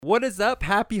What is up?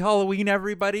 Happy Halloween,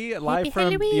 everybody. Live from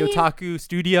Halloween. the Otaku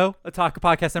Studio. Otaku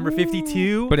Podcast number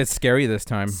 52. But it's scary this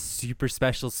time. Super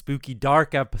special, spooky,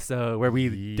 dark episode where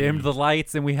we dimmed the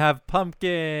lights and we have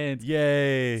pumpkins.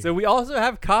 Yay. So we also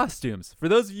have costumes. For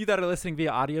those of you that are listening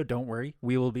via audio, don't worry.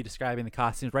 We will be describing the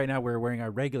costumes. Right now, we're wearing our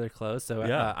regular clothes. So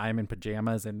I'm in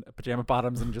pajamas and pajama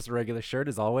bottoms and just a regular shirt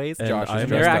as always. And Josh is And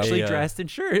dressed they're up. actually dressed in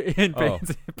shirt, in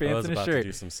pants, I pants was and a about shirt. to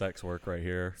do some sex work right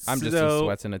here. I'm just So, in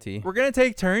sweats and a tee. We're going to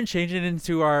take turns changing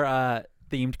into our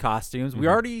themed costumes. We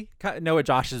already know what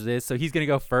Josh's is, so he's going to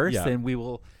go first, Yeah. and we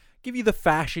will give you the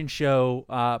fashion show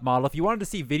model. If you wanted to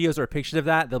see videos or pictures of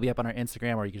that, they'll be up on our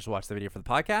Instagram, or you can just watch the video for the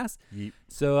podcast. Yeet.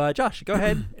 So, Josh, go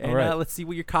ahead, and right. let's see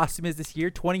what your costume is this year.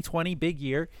 2020, big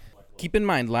year. Keep in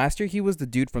mind, last year he was the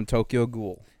dude from Tokyo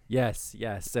Ghoul. Yes.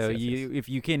 So Yes, if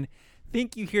you can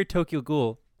think you hear Tokyo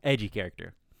Ghoul, edgy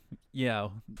character. You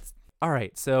know. All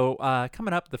right, so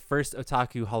coming up, the first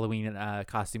Otaku Halloween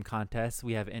costume contest,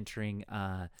 we have entering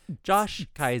Josh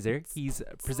Kaiser. He's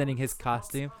presenting his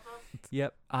costume.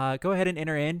 Yep. Go ahead and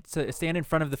enter in. So stand in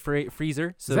front of the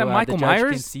freezer so that Michael the judge can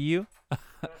Myers? see you.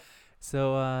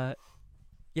 So,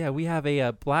 yeah, we have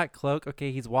a black cloak.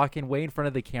 Okay, he's walking way in front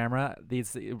of the camera.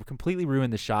 These completely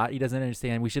ruined the shot. He doesn't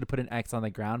understand. We should have put an X on the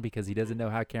ground because he doesn't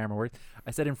know how camera works.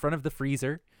 I said in front of the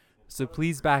freezer, so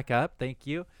please back up. Thank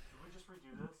you.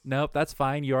 Nope, that's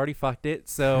fine. You already fucked it.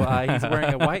 So he's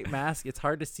wearing a white mask. It's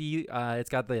hard to see. It's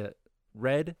got the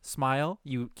red smile.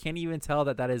 You can't even tell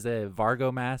that is a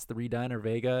Vargo mask redone or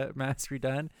Vega mask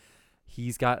redone.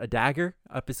 He's got a dagger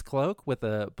up his cloak with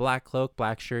a black cloak,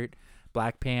 black shirt,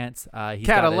 black pants. He's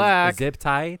got Cadillac. a zip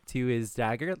tie to his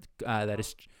dagger. That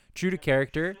is true to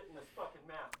character.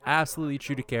 Absolutely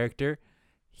true to character.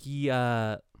 He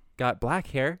got black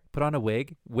hair, put on a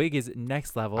wig. Wig is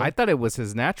next level. I thought it was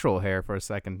his natural hair for a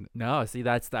second. No, see,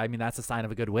 that's a sign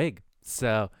of a good wig.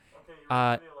 So, Okay, you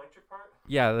ready for the electric part?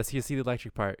 yeah, let's see the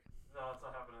electric part. No, that's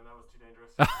not happening. That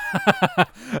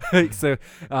was too dangerous. So,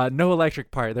 no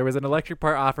electric part. There was an electric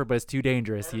part offered, but it's too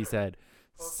dangerous, he said.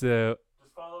 So,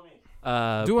 Just follow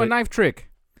me. Do a but- knife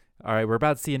trick. All right, we're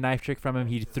about to see a knife trick from him.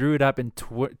 He threw it up and It's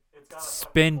got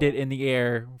spinned it in the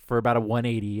air for about a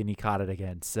 180, and he caught it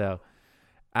again. So,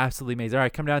 absolutely amazing. All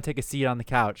right, come down and take a seat on the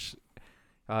couch.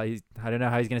 I don't know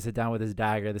how he's going to sit down with his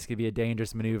dagger. This could be a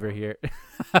dangerous maneuver here.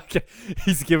 Okay,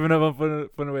 he's giving up on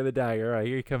putting away the dagger. All right,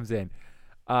 here he comes in.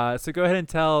 So go ahead and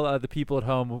tell the people at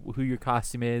home who your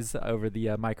costume is over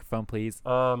the microphone, please.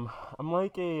 I'm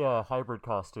like a hybrid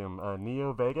costume.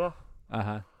 Neo Vega.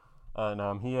 Uh-huh. And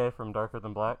Hiei from Darker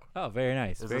Than Black. Oh, very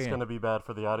nice. Is very this going to be bad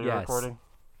for the audio Yes. recording?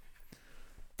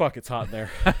 Fuck, it's hot in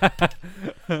there.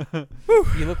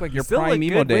 You look like your still look prime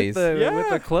emo good days. with Yeah.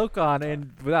 the cloak on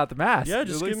and without the mask. Yeah, It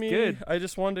just looks give me. good.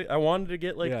 I wanted to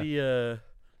get like Yeah. the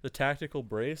tactical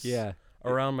brace. Yeah.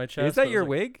 Around my chest. Is that but your it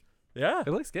was like- wig? Yeah. It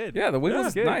looks good. Yeah, the wig Yeah.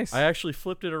 was Good. nice. I actually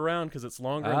flipped it around because it's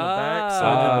longer in the back, so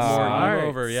I did the more smart, emo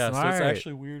over. Yeah, so smart. it's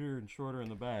actually weirder and shorter in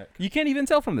the back. You can't even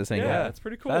tell from this angle. Yeah, it's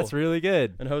pretty cool. That's really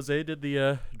good. And Jose did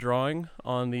the drawing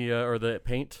on the or the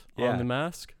paint Yeah. on the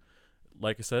mask.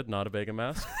 Like I said, not a Vega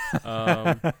mask.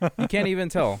 You can't even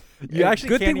tell. You actually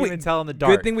Good can't thing we- even tell in the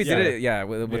dark. Good thing we Yeah. did it. Yeah,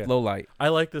 with Yeah. low light. I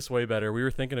like this way better. We were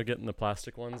thinking of getting the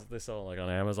plastic ones that they sell like on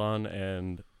Amazon,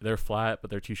 and they're flat, but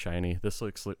they're too shiny. This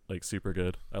looks like super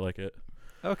good. I like it.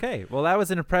 Okay, well, that was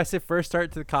an impressive first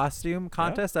start to the costume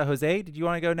contest. Jose, did you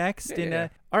want to go next? Yeah.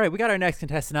 All right, we got our next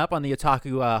contestant up on the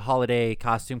Otaku holiday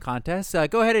costume contest.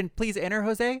 Go ahead and please enter,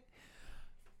 Jose.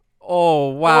 Oh,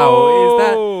 wow. Is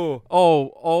that...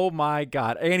 Oh my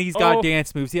God. And he's got Oh.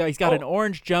 dance moves. He's got an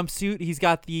orange jumpsuit. He's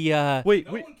got the... Wait.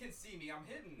 can see me. I'm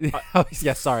hidden. Oh,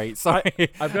 yeah, sorry.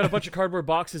 I've got a bunch of cardboard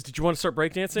boxes. Did you want to start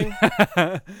breakdancing?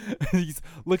 He's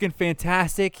looking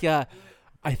fantastic. I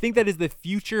think that is the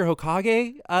future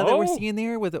Hokage that we're Oh. seeing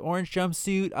there with the orange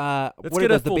jumpsuit. Let's What are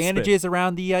get a those? The full spin. bandages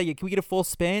around the... can we get a full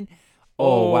spin?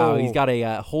 Oh, wow. He's Oh. got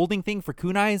a holding thing for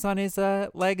kunais on his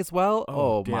leg as well.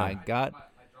 Oh, damn. my God.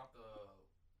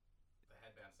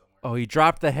 Oh, he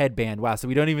dropped the headband. Wow, so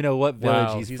we don't even know what village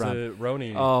Wow, he's he's from. a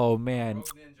Ronin. Oh, man.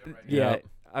 Yeah.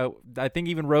 I think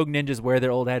even rogue ninjas wear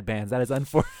their old headbands. That is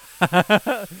That's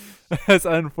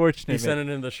unfortunate. He sent man.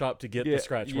 it in the shop to get Yeah, the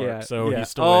scratch yeah, mark, so yeah. he's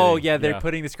still Oh, waiting. yeah, they're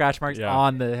putting the scratch marks Yeah.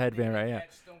 on the headband, right? Yeah.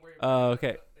 Oh,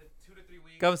 okay.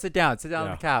 Come sit down. Sit down on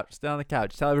Yeah. the couch. Sit down on the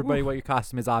couch. Tell everybody what your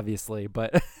costume is, obviously,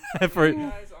 but for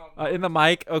in the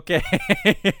mic, okay.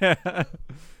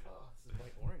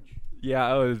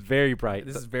 Yeah, oh, it was very bright.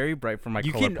 This is very bright for my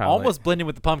you color can palette. almost blend in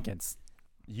with the pumpkins.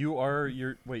 You're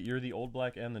the old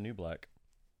black and the new black.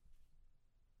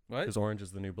 What? Because orange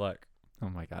is the new black. Oh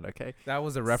my God. Okay. That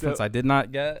was a reference So- I did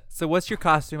not get. So what's your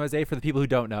costume, Jose, for the people who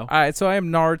don't know? All right, so I am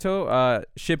Naruto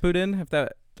Shippuden, if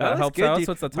that That was helps good, out. dude.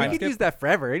 So it's a We time could skip. use that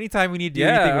forever. Anytime we need to do Yeah,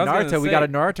 anything I with was gonna Naruto, we got a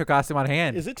say. Naruto costume on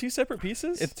hand. Is it 2 separate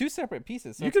pieces? It's 2 separate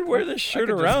pieces. So you it's could wear cool. this I shirt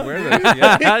could just around. wear this,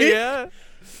 yeah. yeah.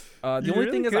 The You only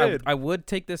really thing is, could. I would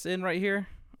take this in right here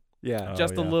Yeah. Oh,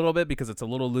 just a yeah. little bit because it's a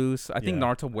little loose. I think Yeah.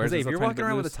 Naruto wears Jose, this if a you're tiny walking bit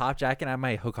around with loose. a top jacket and I have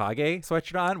my Hokage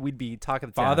sweatshirt on, we'd be talking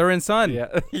the town. Father and son.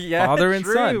 Yeah. yeah. Father and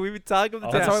true. son. We'd be talking the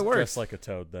I'll That's town. how it works. Dress like a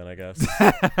toad then, I guess.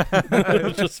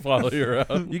 Just follow you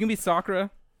around. You can be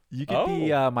Sakura, You could be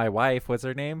my wife. What's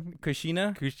her name?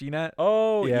 Kushina. Kushina.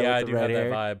 Oh, Yeah, yeah, I with the do have red that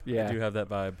hair. vibe. Yeah. I do have that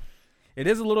vibe. It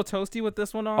is a little toasty with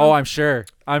this one on. Oh, I'm sure.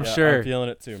 I'm Yeah, sure. I'm feeling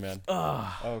it too, man.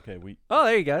 Ugh. Okay, Oh,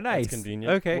 there you go. Nice. That's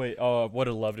convenient. Okay. Wait, oh, I would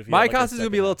have loved if you My had, like, costume's gonna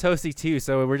be a little second toasty too,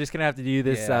 so we're just gonna have to do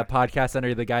this Yeah. podcast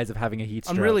under the guise of having a heat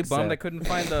stroke. I'm really bummed so- I couldn't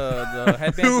find the half.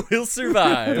 headband. Who will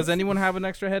survive? Does anyone have an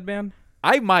extra headband?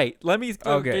 I might. Let me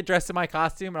go Okay. get dressed in my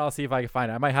costume, and I'll see if I can find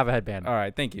it. I might have a headband. All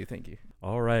right, thank you.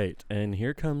 All right, and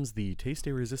here comes the taste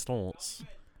de resistance.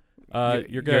 You're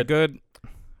You're good. good.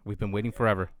 We've been waiting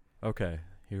forever. Okay,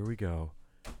 here we go.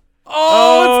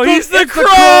 Oh, he's the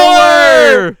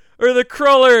crawler or the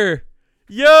crawler.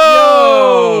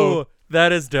 Yo,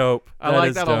 that is dope. I like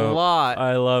is that a dope. lot.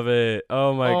 I love it.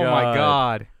 Oh my Oh god. my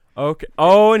god. Okay.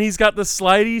 Oh, and he's got the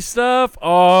slidey stuff.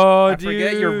 Oh, I dude.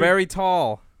 forget you're very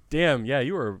tall. Damn. Yeah,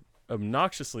 you are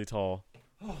obnoxiously tall.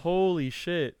 Holy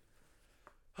shit.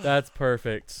 That's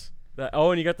perfect.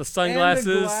 And you got the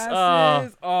sunglasses.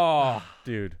 Oh.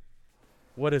 Dude,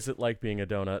 what is it like being a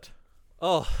donut?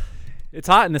 Oh, it's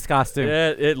hot in this costume.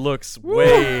 It looks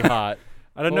way hot.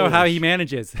 I don't know Holy how he sh-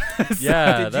 manages.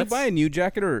 Yeah, Did you that's buy a new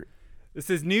jacket or? This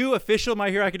is new official My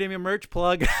Hero Academia merch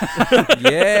plug.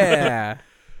 Yeah.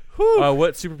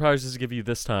 what superpowers does it give you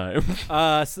this time?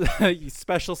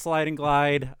 Special slide and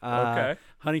glide. Okay.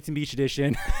 Huntington Beach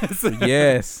edition.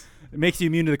 Yes. It makes you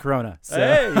immune to the corona. So.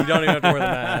 Hey, you don't even have to wear the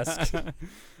mask.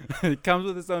 It comes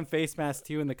with its own face mask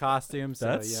too in the costume. So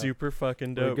That's yeah. super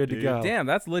fucking dope. We're good to dude. go. Damn,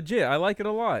 that's legit. I like it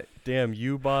a lot. Damn,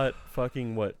 you bought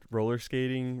fucking what? Roller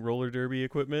skating, roller derby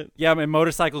equipment? Yeah, my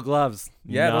motorcycle gloves.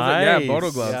 Yeah, those are, yeah, Nice.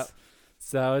 moto gloves. Yep.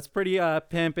 So it's pretty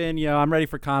pimping. You know, I'm ready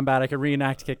for combat. I can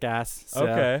reenact kick ass. So.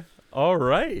 Okay. All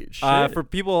right. Shit. For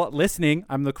people listening,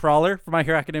 I'm the crawler for My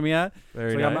Hero Academia.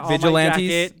 Very So I got nice. all my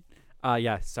Vigilantes? jacket.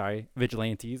 Yeah, sorry,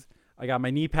 vigilantes. I got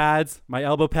my knee pads, my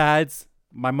elbow pads,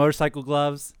 my motorcycle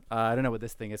gloves. I don't know what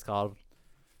this thing is called.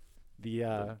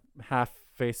 The half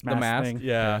face mask, mask? thing.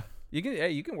 Yeah.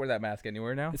 You can wear that mask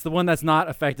anywhere now. It's the one that's not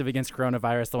effective against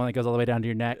coronavirus. The one that goes all the way down to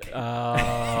your neck.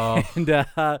 Oh. And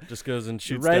Just goes and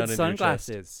shoots red down into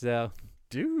sunglasses. So your chest.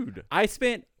 Dude. I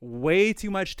spent way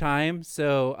too much time.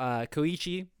 So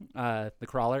Koichi, the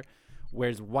crawler,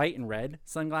 wears white and red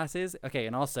sunglasses. Okay,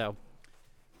 and also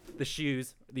the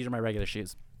shoes. These are my regular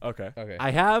shoes. Okay. Okay.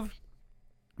 I have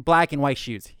black and white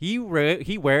shoes. He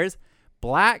wears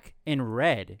black and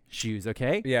red shoes.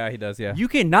 Okay. Yeah, he does. Yeah. You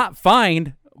cannot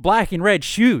find black and red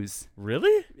shoes.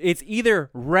 Really? It's either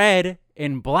red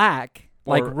and black,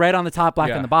 like Or- red on the top, black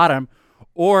yeah. on the bottom,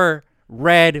 or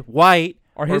red, white.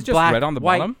 Are his just black, red on the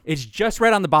white. bottom? It's just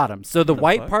red on the bottom. So the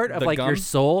white fuck? part of The like your gum?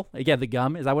 sole, yeah, the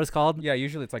gum. Is that what it's called? Yeah,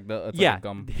 usually it's like the yeah.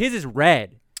 gum. His is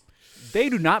red. They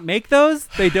do not make those.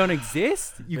 They don't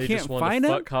exist. You They can't just want find to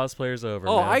them. fuck cosplayers over.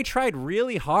 Oh, man. I tried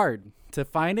really hard to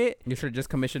find it. You should have just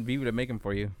commissioned Vivu to make them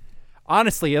for you.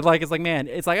 Honestly, it's like man,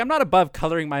 it's like I'm not above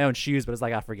coloring my own shoes, but it's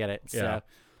like I forget it. Yeah. So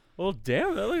Well,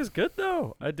 damn, that looks good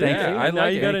though. I did. Thank you. And I now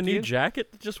like you it. got a Thank new you.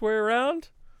 jacket to just wear around,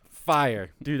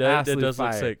 fire, dude. That Absolute does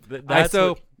look fire. sick. That's so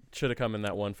what should have come in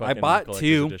that one I fucking bought collector's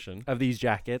 2 edition. of these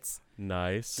jackets.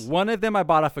 Nice. One of them I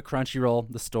bought off of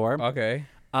Crunchyroll, the store. Okay.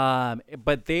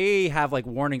 But they have like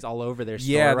warnings all over their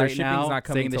store Yeah, their right shipping's now not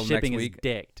coming saying the till shipping next is week.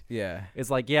 dicked. Yeah. It's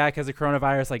like, yeah, because of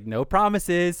coronavirus, like no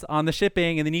promises on the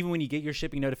shipping. And then even when you get your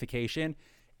shipping notification,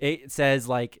 it says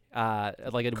like a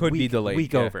Could be week, delayed,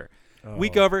 week yeah. over.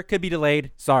 Week over, could be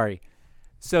delayed. Sorry.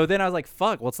 So then I was like,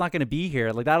 fuck, well, it's not going to be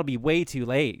here. Like that'll be way too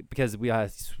late because we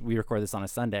record this on a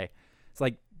Sunday. It's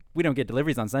like we don't get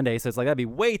deliveries on Sunday. So it's like, that'd be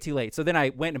way too late. So then I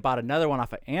went and bought another one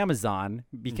off of Amazon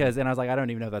because then I was like, I don't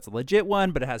even know if that's a legit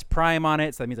one, but it has Prime on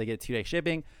it. So that means I get 2-day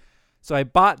shipping. So I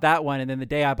bought that one. And then the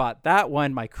day I bought that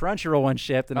one, my Crunchyroll one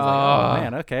shipped. And I was like, oh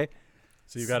man, okay.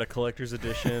 So you got a collector's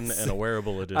edition and a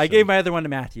wearable edition. I gave my other one to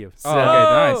Matthew. So Oh, okay,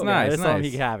 nice, yeah, nice, I just told him he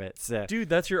nice. could have it. So. Dude,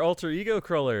 that's your alter ego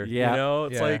crawler. Yeah. You know,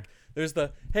 it's Yeah. like there's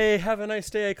the hey, have a nice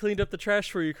day. I cleaned up the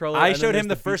trash for you, crawler. I and then showed there's him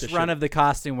the beat first run shit. of the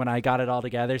costume when I got it all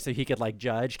together so he could like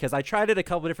judge because I tried it a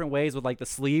couple different ways with like the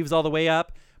sleeves all the way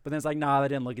up, but then it's like, nah, that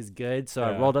didn't look as good. So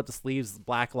I Yeah. rolled up the sleeves,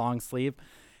 black long sleeve.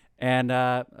 And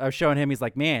I was showing him, he's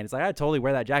like, man, it's like, I'd totally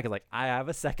wear that jacket. Like, I have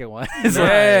a second one.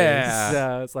 Yeah.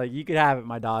 So it's like, you could have it,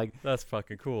 my dog. That's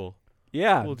fucking cool.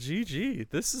 Yeah, Well, GG.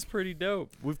 This is pretty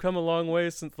dope. We've come a long way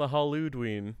since the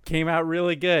Halloween. came out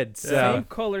really good. So Same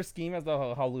color scheme as the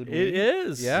Halloween. It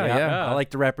is. Yeah, I like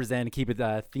to represent and keep it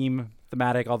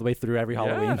thematic all the way through every Yeah.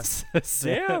 Halloween. So-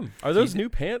 Damn. Are those new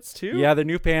pants too? Yeah, they're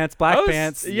new pants, black I was-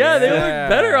 pants. Yeah, they Yeah. look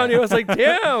better on you. I was like,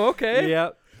 damn, okay.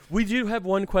 Yep. We do have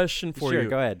one question for Sure, you.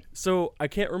 go ahead. So I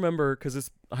can't remember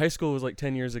because high school was like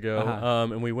 10 years ago,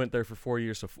 Uh-huh. and we went there for 4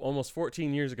 years, so almost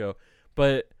 14 years ago.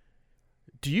 But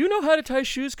do you know how to tie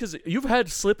shoes? Because you've had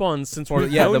slip-ons since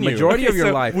we've Yeah, the known you. majority of your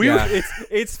so life. we Yeah.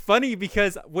 it's funny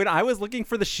because when I was looking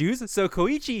for the shoes, so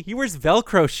Koichi, he wears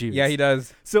Velcro shoes. Yeah, he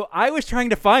does. So I was trying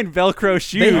to find Velcro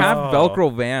shoes. They have Oh.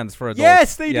 Velcro Vans for adults.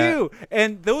 Yes, they Yeah. do.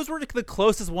 And those were the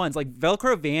closest ones. Like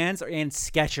Velcro Vans and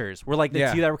Skechers were like the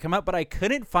Yeah. two that were come up, but I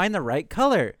couldn't find the right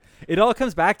color. It all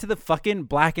comes back to the fucking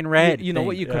black and red. You know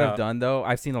what thing. you could Yeah. have done though?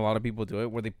 I've seen a lot of people do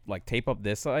it where they like tape up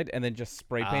this side and then just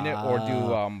spray paint it or do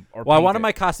or Well, I paint wanted it.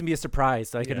 my costume to be a surprise,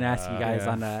 so I couldn't ask you guys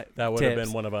Yeah. on That would have tips.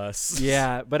 been one of us.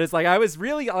 Yeah, but it's like I was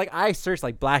really like I searched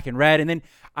like black and red, and then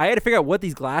I had to figure out what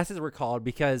these glasses were called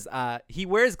because he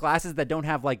wears glasses that don't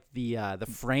have like the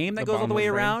frame that The goes all the bottom way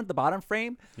frame. around the bottom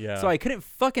frame. Yeah. So I couldn't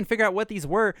fucking figure out what these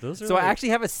were. Those are So I like- actually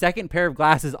have a second pair of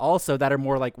glasses also that are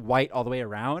more like white all the way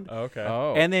around. Okay.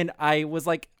 Oh. And then I was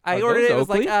like, I Are ordered those it. I was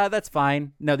like, Oakley? that's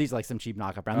fine. No, these are like some cheap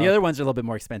knockoff brand. The Oh. other ones are a little bit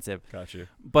more expensive. Got you.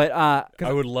 But I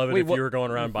would love it wait, if what- you were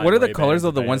going around buying what are the Ray-Bans colors and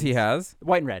of the ones he Vans. has?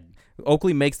 white and red.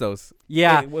 Oakley makes those.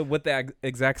 Yeah, With the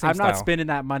exact same I'm not style. spending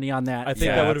that money on that. I think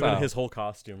Yeah, that would have that's been all. his whole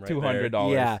costume right there.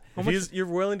 $200. Yeah. If you're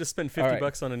willing to spend 50 All right.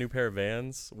 bucks on a new pair of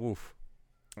Vans, woof.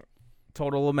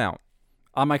 Total amount.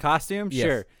 On my costume? Yes.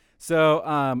 Sure.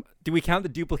 So, do we count the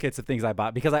duplicates of things I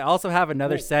bought? Because I also have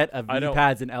another Well, set of I knee don't-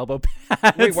 pads and elbow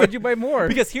pads. Wait, why'd you buy more?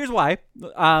 Because here's why.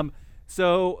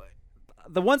 So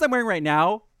the ones I'm wearing right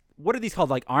now, what are these called?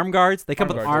 Like arm guards? They come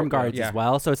Arm with guards, arm guards yeah. as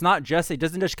well. So it's not just, it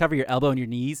doesn't just cover your elbow and your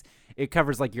knees. It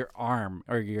covers like your arm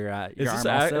or your Is arm this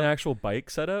also. an actual bike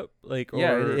setup? Like,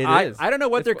 Yeah, or it I, is. I don't know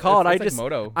what It's- they're called. it's I like just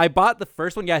moto. I bought the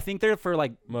first one. Yeah, I think they're for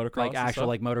like motocross? like and actual stuff?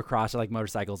 like motocross or like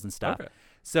motorcycles and stuff. Okay.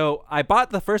 So I bought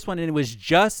the first one and it was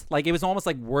just like it was almost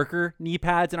like worker knee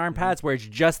pads and arm pads where it's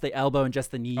just the elbow and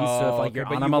just the knees. So if Oh, like okay, you're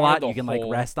but on you them a wanted lot, the you can like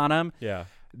whole- rest on them. Yeah.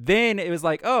 Then it was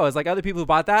like, oh, it's like other people who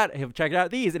bought that have checked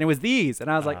out these, and it was these, and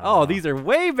I was like, Ah. oh, these are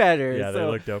way better. Yeah, they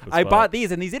So look dope as I fuck. bought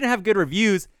these, and these didn't have good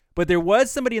reviews, but there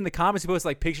was somebody in the comments who posted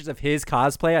like pictures of his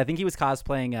cosplay. I think he was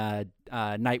cosplaying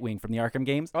Nightwing from the Arkham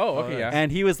games, Oh, okay, yeah.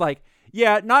 and he was like,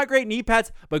 yeah, not great knee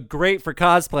pads, but great for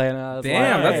cosplay. And I was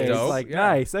Damn, like, that's hey. dope. It's like, Yeah.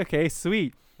 nice, okay,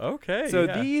 sweet. Okay. So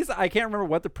yeah. these, I can't remember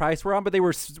what the price were on, but they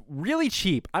were really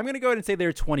cheap. I'm gonna go ahead and say they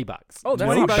were $20. Oh, that's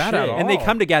 20 not bucks, bad at all. and they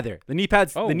come together. The knee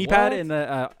pads, Oh, the knee pad what? and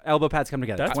the elbow pads come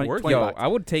together. That's 20, worth it. 20 Yo, bucks. I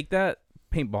would take that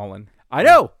paintballing. I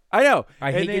know. I And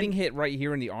hate then getting hit right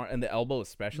here in the arm and the elbow,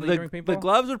 especially during the paintball.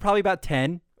 gloves were probably about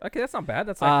 10. Okay, that's not bad.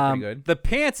 That's actually pretty good. The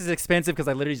pants is expensive because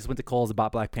I literally just went to Kohl's and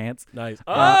bought black pants. Nice.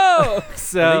 Oh,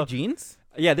 So are they jeans?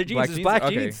 yeah, they're jeans. Black Just jeans? black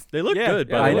Okay. jeans. They look Yeah, good,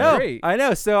 yeah, by I the they way. look know. great. I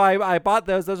know. So I bought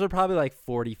those. Those were probably like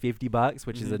 $40-$50,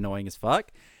 which Mm-hmm. is annoying as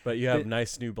fuck. But you have It-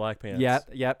 nice new black pants.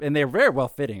 Yep. And they're very well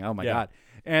fitting. Oh my Yeah. god.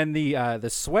 And the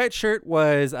sweatshirt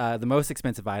was the most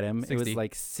expensive item. It was 60.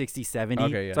 like 60, 70.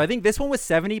 Okay, yeah. So I think this one was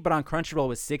 70, but on Crunchyroll it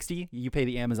was 60. You pay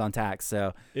the Amazon tax.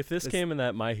 So If this It's- came in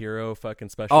that My Hero fucking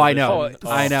special. Oh, I know. edition,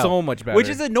 I know. So much better. which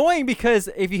is annoying because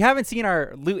if you haven't seen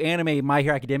our Loot Anime My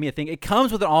Hero Academia thing, it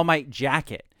comes with an All Might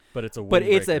jacket. But it's a But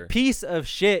it's a windbreaker. piece of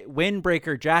shit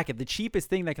windbreaker jacket. The cheapest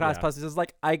thing that could Yeah. possibly is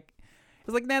like I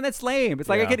was like, man, that's lame. It's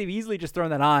like I Yeah. could have easily just thrown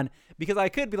that on because I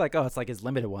could be like, oh, it's like his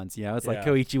limited ones, you know? It's like Yeah.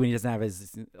 Koichi when he doesn't have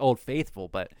his old faithful,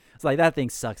 but it's like that thing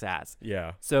sucks ass.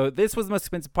 Yeah. So this was the most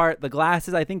expensive part. The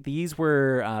glasses, I think these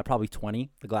were probably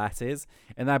 20, the glasses.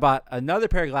 And then I bought another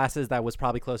pair of glasses that was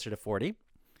probably closer to 40.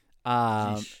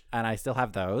 Sheesh. And I still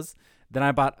have those. Then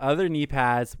I bought other knee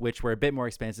pads, which were a bit more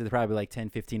expensive. They're probably like 10,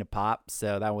 15 a pop.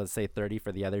 So that was, say, 30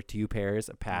 for the other two pairs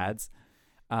of pads.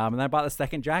 And then I bought the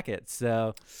second jacket.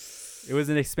 So it was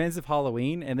an expensive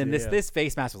Halloween. And then Yeah. this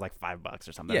face mask was like $5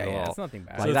 or something. yeah, A yeah, little- it's nothing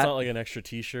bad. So Like it's that- not like an extra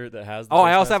T-shirt that has. The Oh,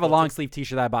 I face also have a mask long built sleeve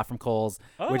T-shirt that I bought from Kohl's,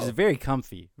 which is Oh. very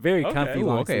comfy. Very Okay. comfy Ooh,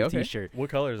 long okay, sleeve okay. T-shirt. in. What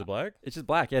color is it? Black. It's just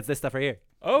black. Yeah, it's this stuff right here.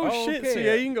 Oh, Oh, shit! So okay.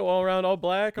 yeah, you can go all around all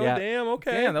black. Oh Yeah. damn.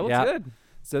 Okay. Damn, that looks Yeah. good.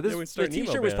 So this Yeah, we the start Nemo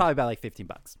T-shirt was band. probably about like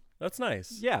 $15. That's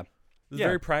nice. Yeah. It's Yeah.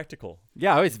 very practical.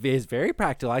 Yeah, it's very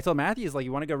practical. I told Matthew, he's like,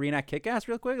 you want to go reenact Kick-Ass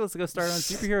real quick? Let's go start on a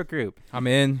superhero group. I'm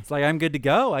in. It's like, I'm good to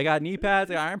go. I got knee pads,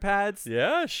 I got arm pads.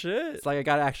 Yeah. Shit. It's like I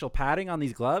got actual padding on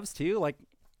these gloves too. Like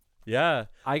Yeah.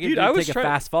 I could Dude, I was take a try-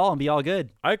 fast fall and be all good.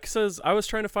 I was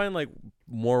trying to find like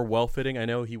more well fitting. I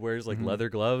know he wears like leather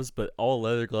gloves, but all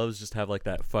leather gloves just have like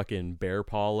that fucking bear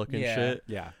paw looking shit.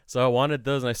 Yeah. So I wanted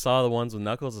those, and I saw the ones with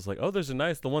knuckles. It's like, oh, those are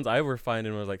nice. The ones I were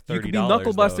finding was like $30. You could be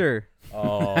Knuckle Buster.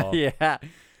 Oh, Yeah.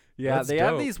 Yeah, That's they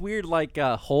have dope. these weird like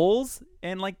holes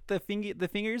in like the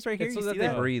fingers right here. It's You so see that they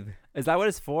that? breathe. Is that what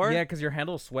it's for? Yeah, because your hand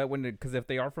will sweat because if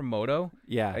they are from moto,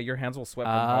 Yeah. your hands will sweat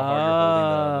from how hard you're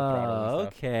holding the throttle and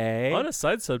stuff. Okay. On a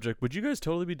side subject, would you guys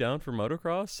totally be down for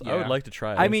motocross? I Yeah. would like to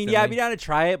try it. I mean, yeah, I'd be instantly. down to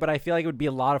try it, but I feel like it would be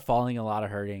a lot of falling, a lot of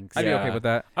hurting. I'd be Yeah. okay with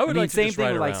that. I would I mean, like to same just thing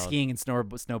ride with like around. skiing and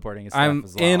snowboarding and stuff I'm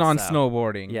as well, in on so.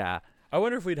 snowboarding. Yeah. I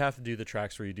wonder if we'd have to do the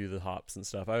tracks where you do the hops and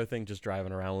stuff. I would think just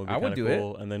driving around would be I would kind of do it.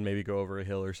 cool, and then maybe go over a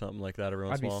hill or something like that every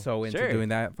once I'd in be a while. so into Sure. doing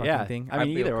that fucking Yeah. thing. I I'd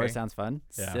mean, be either or okay. sounds fun.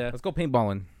 Yeah. So, Let's go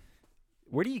paintballing.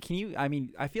 can you, I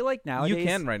mean, I feel like nowadays You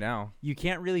can right now. you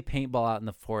can't really paintball out in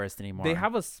the forest anymore. They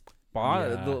have a spot.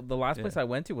 Yeah. The last Yeah. place I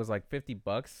went to was like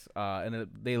 $50, and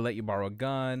they let you borrow a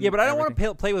gun. Yeah, but I don't want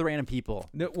everything. to play with random people.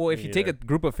 No, well, if Me you take a either.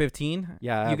 group of 15,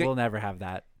 Yeah, you get- we'll never have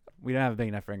that. We don't have a big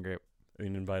enough friend group. We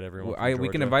can invite everyone. we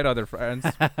can invite other friends.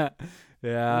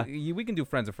 Yeah, we can do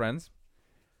friends of friends.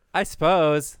 I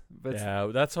suppose. But Yeah,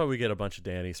 that's how we get a bunch of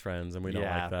Danny's friends, and we don't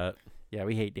Yeah. like that. yeah,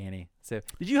 we hate Danny. So,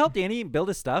 did you help Danny build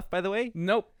his stuff, by the way?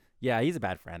 Nope. Yeah, he's a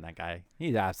bad friend, that guy.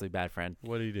 He's an absolutely bad friend.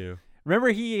 What do you do? Remember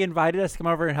he invited us to come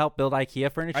over and help build IKEA I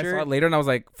furniture? saw it later and I was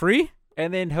like, free?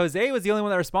 And then Jose was the only one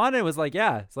that responded and was like,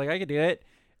 yeah. It's like, I could do it.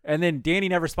 And then Danny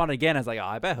never responded again. I was like, oh,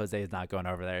 I bet Jose is not going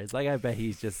over there. It's like, I bet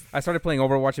he's just. I started playing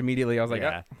Overwatch immediately. I was like,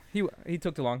 yeah. he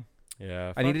took too long.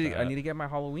 Yeah, I need fuck that. to get my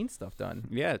Halloween stuff done.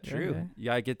 Yeah, true. Okay.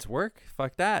 Yeah, I get to work.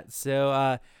 Fuck that.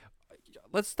 So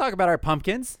let's talk about our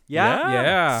pumpkins. Yeah?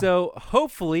 Yeah. So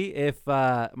hopefully, if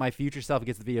my future self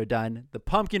gets the video done, the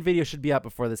pumpkin video should be up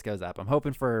before this goes up. I'm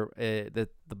hoping for the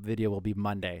video will be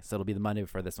Monday, so it'll be the Monday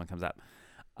before this one comes up.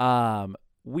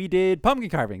 We did pumpkin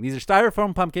carving. These are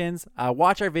styrofoam pumpkins.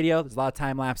 Watch our video. There's a lot of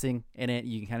time lapsing in it.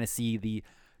 You can kind of see the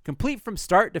complete from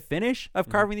start to finish of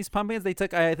carving these pumpkins. They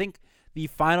took, I think, the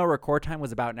final record time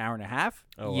was about an hour and a half.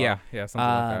 Oh, wow. Yeah, something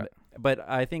like that. But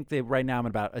I think right now I'm at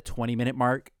about a 20-minute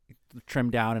mark,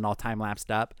 trimmed down and all time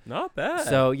lapsed up. Not bad.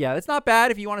 So yeah, it's not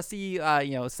bad if you want to see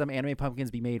some anime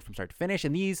pumpkins be made from start to finish.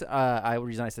 And these, the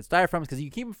reason I said styrofoam is because you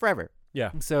keep them forever.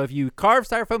 yeah, So if you carve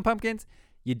styrofoam pumpkins,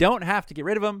 you don't have to get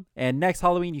rid of them. And next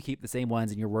Halloween you keep the same ones,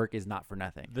 and your work is not for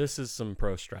nothing. this is some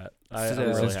pro strat. I'm This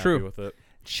really is happy true. with it.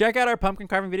 Check out our pumpkin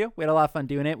carving video. We had a lot of fun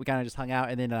doing it. We kind of just hung out,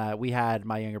 and then we had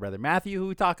my younger brother Matthew, who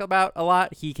we talk about a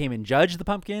lot. He came and judged the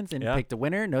pumpkins and Yeah. picked a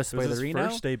winner. No This was his spoilerino.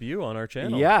 first debut on our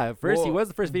channel. Yeah, first he Well, was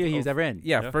the first video he was ever in.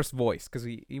 Yeah, Yeah. first voice because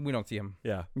we don't see him.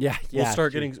 yeah. Yeah,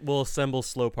 We'll assemble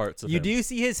slow parts of You him. do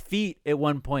see his feet at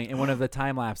one point in one of the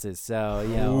time lapses, so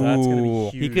you know That's gonna be Ooh.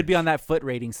 huge. he could be on that foot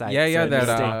rating site. Yeah, so that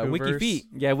just stay- Wiki Feet.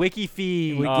 yeah, Wiki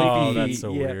Feet. Wiki Oh, Feet. that's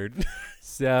so yeah. weird.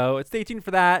 So stay tuned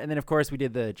for that, and then of course we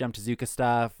did the Jump to Zuka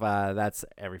stuff. That's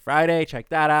every Friday. Check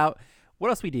that out. What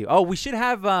else we do? Oh, we should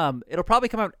have. It'll probably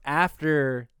come out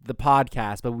after the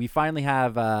podcast, but we finally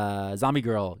have Zombie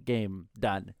Girl game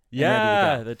done. and ready to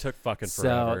Yeah, go. that took fucking So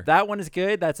forever. that one is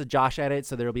good. That's a Josh edit,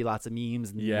 so there'll be lots of memes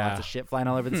and Yeah. lots of shit flying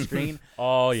all over the screen.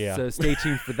 Oh yeah. So stay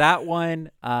tuned for that one.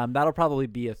 That'll probably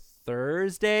be a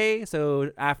Thursday.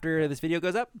 So after this video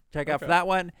goes up, check out for Okay. that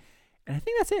one. And I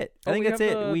think that's it. I think we that's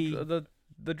have it.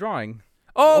 the drawing.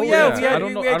 Oh yeah, yeah. we had, I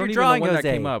don't know. we had I don't your even know drawing, when Jose.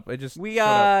 that came up. It just We showed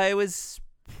up. it was,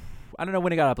 I don't know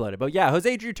when it got uploaded, but yeah,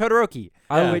 Jose drew Todoroki,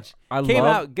 Yeah. which I came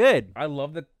love, out good. I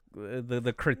love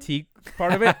the critique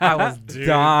part of it. I was Dude.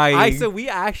 dying. So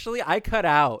I cut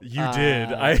out. You did.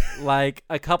 like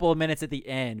a couple of minutes at the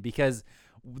end because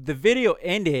the video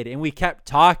ended and we kept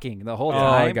talking the whole oh,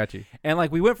 time. I got you. And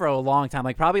like we went for a long time,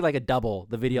 like probably like a double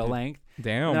the video length.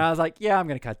 Damn. And I was like, yeah, I'm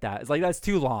gonna cut that. It's like that's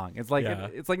too long. It's like Yeah.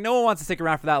 it's like no one wants to stick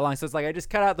around for that long. So it's like I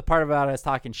just cut out the part about us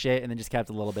talking shit and then just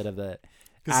kept a little bit of the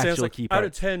Because Sam's actual like, key out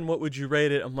of parts. 10, what would you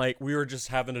rate it? I'm like, we were just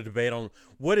having a debate on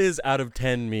what is out of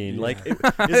 10 mean. Yeah. Like, is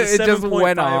It a just 7.5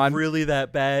 went on. really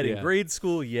that bad Yeah. in grade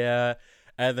school? Yeah.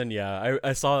 And then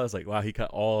I saw it. I was like, wow, he cut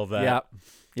all of that.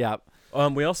 Yep.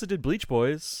 We also did Bleach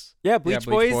Boys. Yeah, Bleach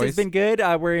Bleach Boys has Boys. been good.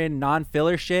 We're in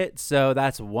non-filler shit, so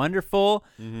that's wonderful.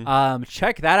 Mhm.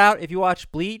 Check that out if you watch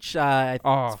Bleach. Oh,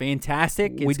 It's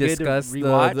fantastic. It's we good to discussed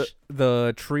rewatch.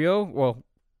 the trio. Well,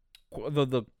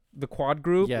 the quad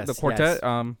group, Yes, the quartet.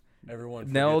 yes.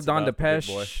 Everyone Nell, forgets Don about the big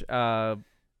boy. Depeche,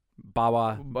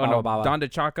 Bawa. Bawa. Don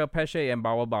DeChaka, Pesce, and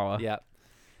Bawa Bawa. Yeah.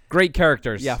 Great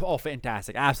characters. Yeah. Oh,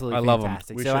 fantastic. Absolutely I love 'em.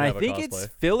 fantastic. We So should and I have a think cosplay. it's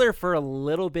filler for a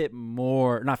little bit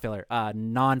more, not filler,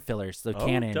 non-fillers. So Oh,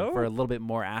 canon dope. for a little bit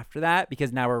more after that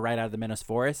because now we're right out of the Menos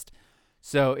Forest.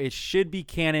 So it should be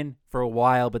canon for a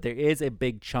while, but there is a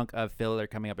big chunk of filler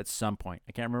coming up at some point.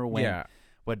 I can't remember when, Yeah.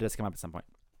 but it does come up at some point.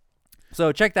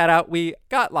 So check that out. We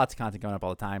got lots of content going up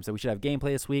all the time, so we should have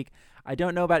gameplay this week. I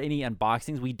don't know about any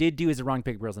unboxings. We did do Is It Wrong to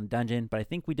Pick Girls in Dungeon, but I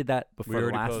think we did that before the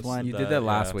already last posted one. You did that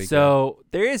last week. So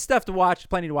there is stuff to watch,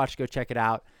 plenty to watch. Go check it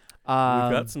out. We've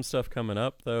got some stuff coming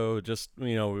up though. Just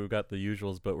we've got the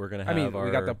usuals, but we're gonna have. we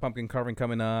got the pumpkin carving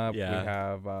coming up. Yeah. We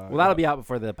have. Well, that'll be out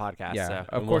before the podcast. Yeah. So.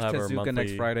 Of And course, we'll have our Tezuka next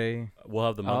monthly- Friday. We'll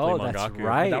have the monthly Oh, Mangaku. that's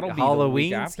right. That'll be the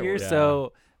week Halloween's here, afterwards.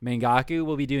 so Mangaku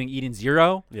will be doing Eden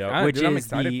Zero, Yeah. which dude, I'm is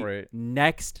excited the for it.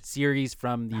 next series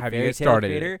from the Have you Fairy guys Tail started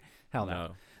creator. it? Hell no.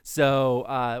 No.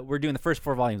 So we're doing the first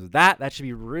 4 volumes of that. That should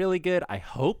be really good. I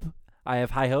hope. I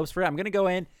have high hopes for it. I'm gonna go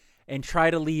in and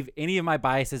try to leave any of my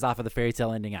biases off of the Fairy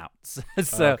Tail ending out. so,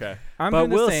 Okay. I'm but doing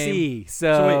the we'll same. see.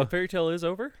 So So, wait, Fairy Tail is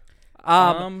over?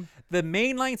 the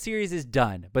mainline series is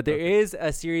done, but there is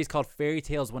a series called Fairy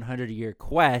Tail's 100-Year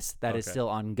Quest that is Okay. still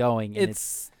ongoing. And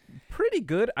It's pretty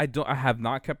good. I have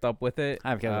not kept up with it. I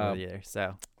haven't kept up with it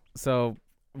either. So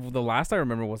the last I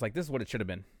remember was like, this is what it should have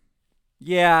been.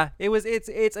 Yeah,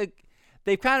 it's a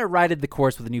they've kind of righted the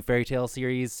course with the new Fairy Tail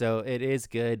series, so it is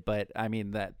good. But I mean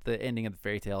that the ending of the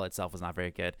Fairy Tail itself was not very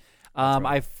good.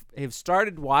 I've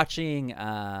started watching.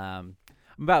 I'm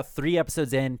about 3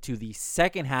 episodes into the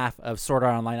second half of Sword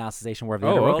Art Online Alicization War of the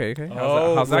Underworld. Okay.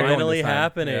 How's that going finally this time?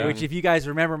 happening? Yeah. Which, if you guys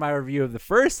remember my review of the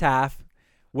first half,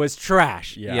 was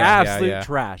trash. Yeah. Absolute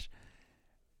trash.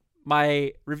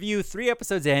 My review 3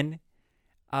 episodes in,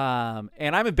 and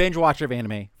I'm a binge watcher of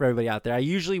anime for everybody out there. I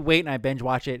usually wait and I binge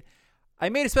watch it. I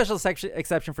made a special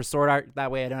exception for Sword Art.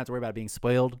 That way I don't have to worry about being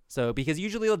spoiled. So, because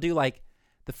usually they'll do like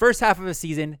the first half of a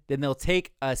season, then they'll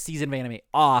take a season of anime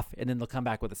off, and then they'll come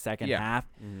back with a second half.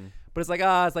 But it's like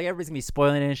everybody's gonna be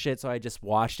spoiling it and shit. So I just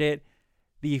watched it.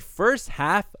 The first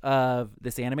half of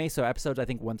this anime, so episodes I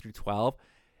think 1 through 12,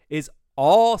 is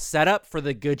all set up for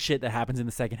the good shit that happens in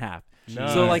the second half.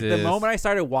 So like the Jesus. moment I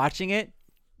started watching it,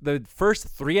 the first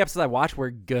 3 episodes I watched were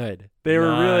good. They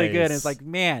were really good. And it's like,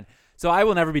 man. So I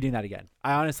will never be doing that again.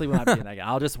 I honestly will not be doing that again.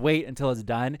 I'll just wait until it's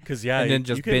done. Because And then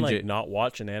just you can binge like it. not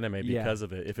watch an anime Yeah. because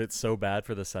of it if it's so bad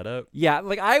for the setup. Yeah,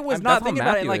 like I was That's not how thinking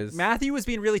about it. Matthew Like is. Matthew was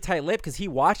being really tight-lipped because he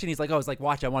watched and he's like, "Oh, it's like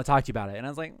watch. I want to talk to you about it." And I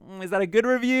was like, "Is that a good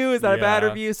review? Is that a bad Yeah.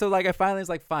 review?" So like I finally was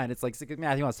like, "Fine." It's like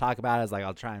Matthew wants to talk about it. I was like,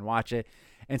 "I'll try and watch it."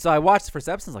 And so I watched the first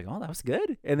episode. I was like, "Oh, that was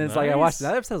good." And then it's like I watched Nice.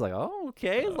 another episode. I was like, "Oh,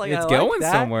 okay." It's like It's I going like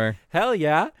that. somewhere. Hell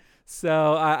yeah.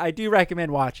 So I do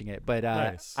recommend watching it, but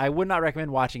Nice. I would not recommend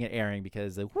watching it airing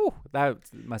because that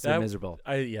must have been miserable.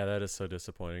 That is so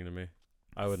disappointing to me.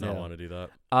 I would not So- want to do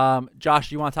that.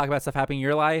 Josh, you want to talk about stuff happening in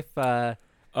your life?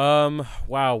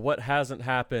 Wow, what hasn't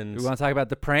happened? We want to talk about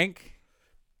the prank.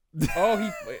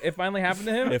 Oh, it finally happened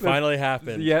to him. It finally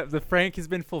happened. Yeah, the prank has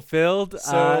been fulfilled.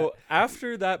 So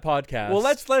after that podcast, well,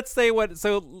 let's say what.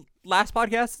 So last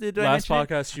podcast, did I last mention it?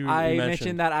 podcast you I mentioned,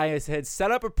 mentioned that I had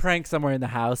set up a prank somewhere in the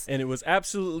house, and it was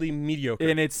absolutely mediocre.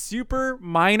 and it's super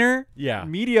minor, Yeah.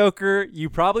 mediocre. You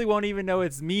probably won't even know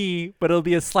it's me, but it'll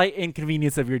be a slight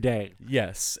inconvenience of your day.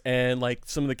 Yes, and like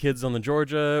some of the kids on the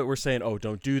Georgia were saying, "Oh,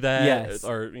 don't do that." Yes.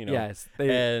 Or Yes,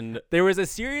 and there was a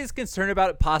serious concern about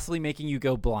it possibly making you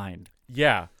go blind.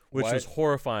 yeah, which What? was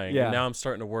horrifying. Yeah. And now I'm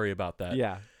starting to worry about that.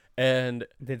 Yeah. And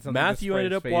Did something to Matthew spray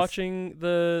ended his up face. watching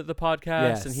the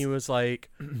podcast, and Yes. he was like,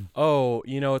 "Oh,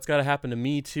 it's got to happen to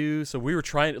me too." So we were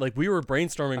we were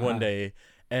brainstorming one day,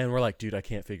 and we're like, "Dude, I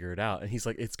can't figure it out." And he's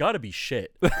like, "It's got to be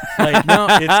shit. Like, No.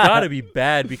 it's got to be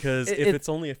bad because if It- it's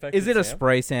only affected." Is it a Sam-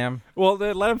 spray, Sam? Well,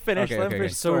 let him finish. Okay, let him okay, finish.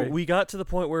 okay. the So story. we got to the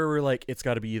point where we're like, it's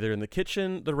got to be either in the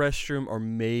kitchen, the restroom, or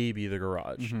maybe the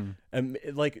garage. Mhm. And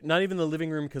like not even the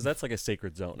living room because that's like a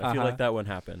sacred zone. I feel Uh-huh. like that wouldn't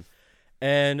happen.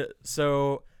 And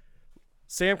so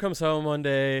Sam comes home one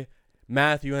day.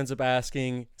 Matthew ends up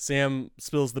asking. Sam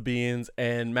spills the beans,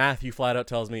 and Matthew flat out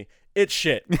tells me it's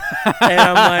shit. And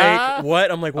I'm like, what?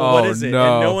 I'm like, well, what Oh, is it?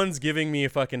 no. And no one's giving me a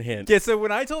fucking hint. Yeah, so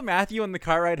when I told Matthew on the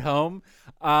car ride home,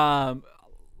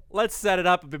 let's set it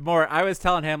up a bit more. I was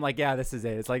telling him like, yeah, this is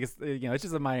it. It's like it's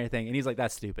just a minor thing, and he's like,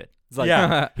 that's stupid. It's like,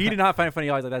 Yeah. he did not find it funny.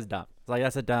 He's like, that's dumb. It's like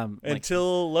that's a dumb. Like,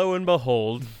 Until lo and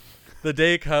behold, the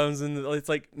day comes and it's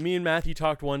like me and Matthew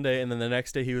talked one day, and then the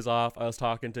next day he was off. I was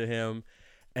talking to him,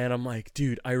 and I'm like,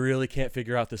 dude, I really can't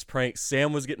figure out this prank.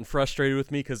 Sam was getting frustrated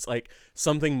with me because like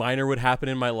something minor would happen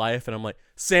in my life, and I'm like,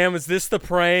 Sam, is this the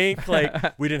prank?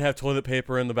 Like we didn't have toilet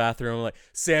paper in the bathroom. I'm like,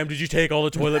 Sam, did you take all the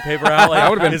toilet paper out? Like That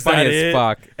would have been is that funny as it?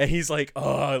 fuck. And he's like,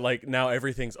 oh, like now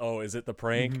everything's, oh, is it the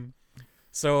prank?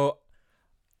 So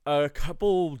a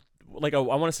couple, like I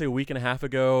want to say a week and a half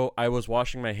ago, I was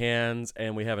washing my hands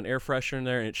and we have an air freshener in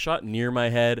there and it shot near my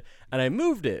head and I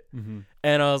moved it.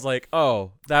 And I was like,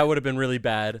 oh, that would have been really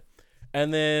bad.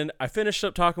 And then I finished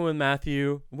up talking with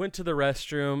Matthew, went to the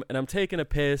restroom, and I'm taking a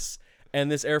piss.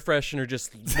 and this air freshener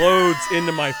just loads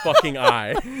into my fucking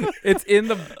eye. It's in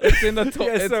the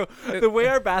Yeah, so the way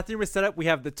our bathroom is set up, we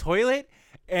have the toilet,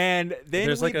 and then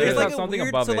There's like there's a- like a something weird.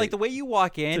 above So like it. the way you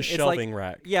walk in, It's a it's shelving like,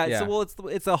 rack. Yeah, Yeah. so well,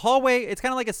 it's a hallway. It's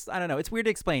kind of like I don't know. It's weird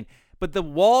to explain, but the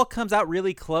wall comes out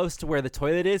really close to where the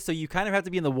toilet is, so you kind of have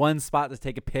to be in the one spot to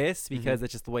take a piss because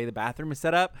that's just the way the bathroom is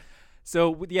set up.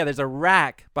 So yeah, there's a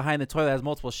rack behind the toilet that has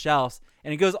multiple shelves,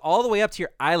 and it goes all the way up to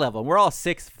your eye level. And we're all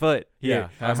 6 foot here,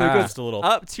 Yeah, so it goes just a little.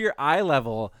 up to your eye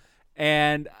level.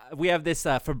 And we have this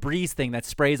Febreze thing that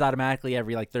sprays automatically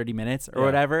every like 30 minutes or Yeah.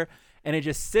 whatever, and it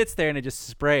just sits there and it just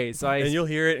sprays. So And you'll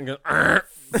hear it and go.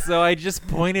 so I just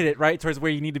pointed it right towards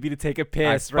where you need to be to take a I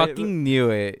piss. Right? fucking knew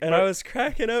it. And I was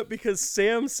cracking up because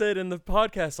Sam said in the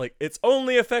podcast, like, it's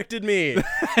only affected me.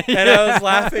 And I was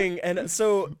laughing. And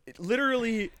so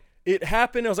literally it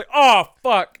happened. I was like, oh,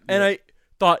 fuck. And I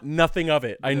thought nothing of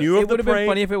it. I knew It of the would have been prank.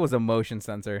 funny if it was a motion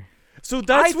sensor. So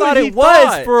that's I what thought he it was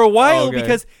thought. for a while Okay.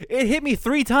 because it hit me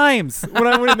 3 times when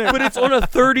I went in there. But it's on a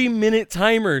 30-minute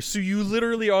timer. So you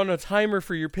literally are on a timer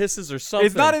for your pisses or something.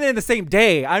 It's not in the same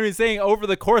day. I'm just saying over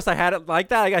the course I had it like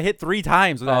that. I got hit 3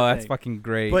 times. With Oh, that that's thing. fucking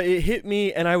great. But it hit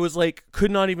me, and I was like,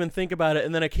 could not even think about it.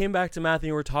 And then I came back to Matthew,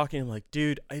 and we're talking. I'm like,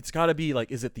 dude, it's got to be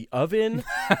like, is it the oven?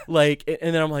 Like,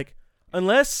 and then I'm like,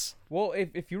 unless. well,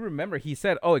 if you remember, he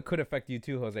said, "Oh, it could affect you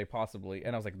too, Jose, possibly."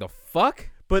 And I was like, "The fuck?"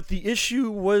 But the issue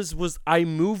was I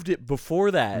moved it before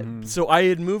that. So I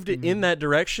had moved it in that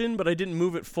direction, but I didn't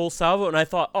move it full salvo. And I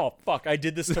thought, oh, fuck, I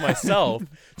did this to myself.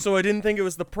 So I didn't think it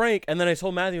was the prank. And then I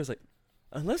told Matthew, I was like,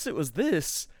 unless it was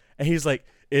this. And he's like,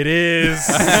 it is.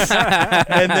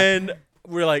 And then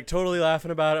we're like totally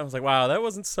laughing about it. I was like, wow, that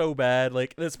wasn't so bad.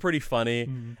 Like, that's pretty funny.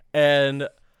 And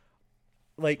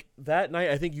like that night,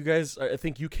 I think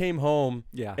you came home.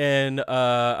 Yeah. And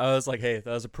I was like, hey,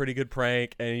 that was a pretty good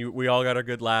prank. And we all got our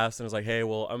good laughs. And I was like, hey,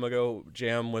 well, I'm going to go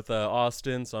jam with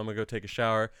Austin. So I'm going to go take a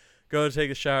shower. Go to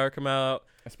take a shower, come out,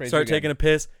 start taking a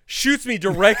piss, shoots me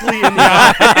directly in the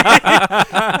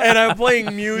eye. And I'm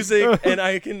playing music.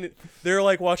 And they're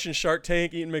like watching Shark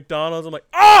Tank, eating McDonald's. I'm like,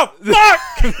 oh,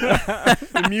 fuck!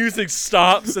 The music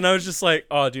stops. And I was just like,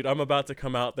 oh, dude, I'm about to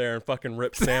come out there and fucking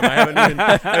rip Sam. I haven't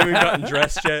even gotten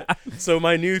dressed yet. So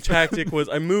my new tactic was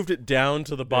I moved it down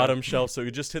to the bottom shelf so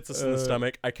it just hits us in the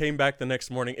stomach. I came back the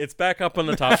next morning. It's back up on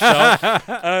the top shelf.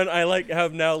 And I like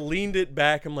have now leaned it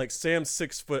back. I'm like, Sam's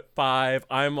 6'5".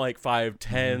 I'm like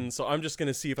 5'10". So I'm just going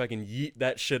to see if I can yeet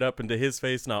that shit up into his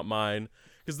face, not mine.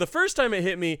 Because the first time it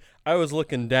hit me, I was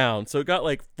looking down. So it got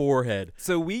like forehead.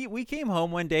 So we came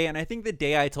home one day, and I think the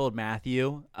day I told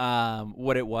Matthew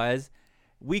what it was,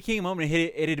 we came home and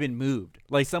it had been moved.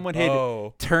 Like someone had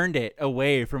Oh. turned it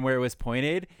away from where it was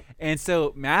pointed. And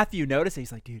so Matthew noticed it.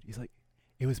 He's like, dude,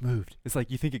 it was moved. It's like,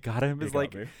 you think it got him? It's got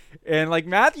like, me. and like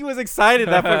Matthew was excited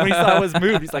at that point when he saw it was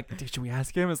moved. He's like, dude, should we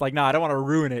ask him? It's like, no, I don't want to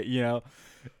ruin it, you know?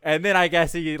 And then I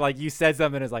guess he like, you said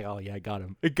something. It's like, oh yeah, I got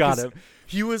him. It got him.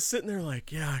 He was sitting there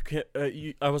like, yeah, I can't.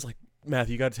 I was like,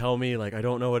 Matthew, you got to tell me. Like, I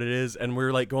don't know what it is. And we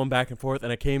were like going back and forth.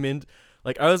 And I came in,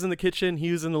 like, I was in the kitchen.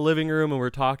 He was in the living room, and we are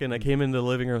talking. I came into the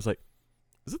living room. I was like,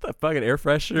 is it that fucking air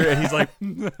freshener? And he's like,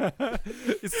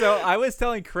 So I was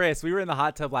telling Chris, we were in the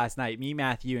hot tub last night, me,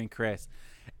 Matthew, and Chris.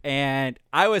 And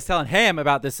I was telling him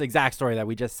about this exact story that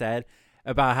we just said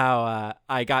about how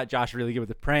I got Josh really good with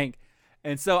the prank.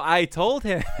 And so I told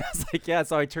him, I was like, yeah,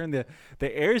 so I turned the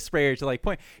air sprayer to like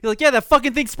point. He's like, yeah, that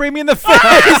fucking thing sprayed me in the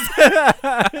face.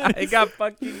 It got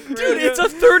fucking dude, it's a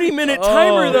 30-minute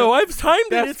timer, though. I've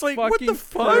timed it. It's like, what the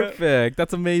fuck? Perfect.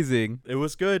 That's amazing. It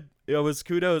was good. It was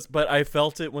kudos. But I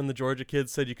felt it when the Georgia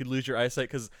kids said you could lose your eyesight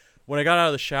because when I got out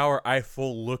of the shower, I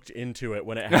full looked into it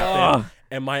when it happened,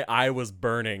 and my eye was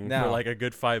burning for Now- like a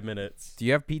good 5 minutes. Do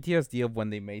you have PTSD of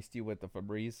when they maced you with the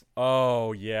Febreze?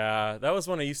 Oh yeah, that was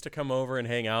when I used to come over and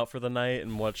hang out for the night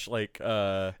and watch like.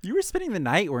 You were spending the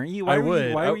night, weren't you? I Why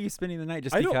would. were you spending the night?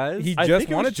 Just I don't- because? He I just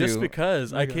think it was wanted just to.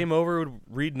 because I Okay. came over, would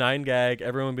read 9gag.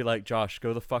 Everyone would be like, "Josh,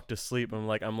 go the fuck to sleep." I'm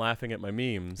like, I'm laughing at my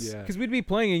memes. Yeah. Because we'd be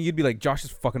playing and you'd be like, Josh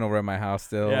is fucking over at my house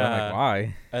still. Yeah. I'm like,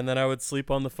 why? And then I would sleep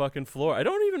on the fucking floor. I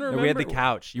don't even No, remember. we had the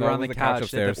couch. You No, were it on was the the couch couch.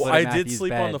 upstairs. At the Well, foot I of did Matthew's sleep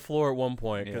bed. on the floor at one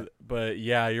point, Yeah. but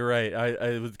yeah, you're right.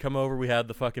 I would come over. We had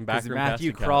the fucking back Because room.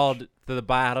 Matthew casting couch. crawled to the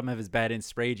bottom of his bed and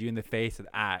sprayed you in the face with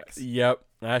axe. Yep,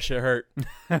 that shit hurt.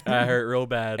 That hurt real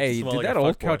bad. Hey, Smelled dude, like that a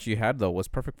old fuckboy. couch you had, though, was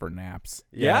perfect for naps.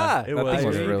 Yeah, it that was. thing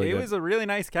was I mean, really it good. was a really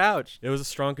nice couch. It was a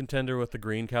strong contender with the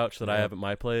green couch that I Yeah. have at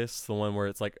my place. The one where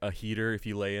it's like a heater. If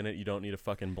you lay in it, you don't need a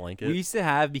fucking blanket. We used to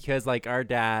have because like our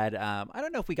dad, I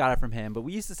don't know if we got it from him, but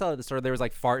we used to sell it at the store. There was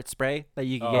like fart spray that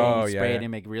you could get. Oh, And you yeah, spray it yeah.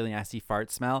 and make really nasty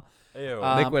fart smell. Ew.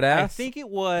 Um, Liquid I ass? think it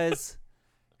was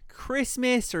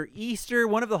Christmas or Easter,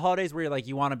 one of the holidays where you're like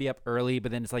you want to be up early,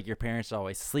 but then it's like your parents are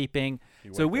always sleeping.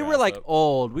 So wake we their were ass like up.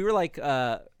 old. We were like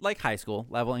high school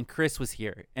level, and Chris was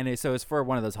here, and so it's for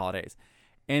one of those holidays.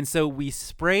 And so we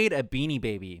sprayed a Beanie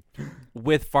Baby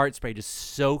with fart spray, just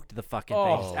soaked the fucking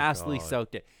thing, just absolutely God.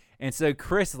 soaked it. And so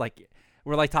Chris is like,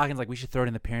 we're like talking, like we should throw it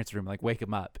in the parents' room, like wake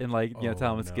him up and like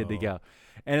tell him it's good to no. go.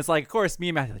 And it's like, of course, me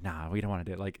and Matthew are like, nah, we don't want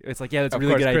to do it. Like it's like, yeah, that's a Of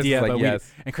really course, good Chris is idea, like, but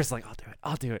yes. and Chris is like,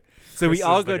 I'll do it. So Chris we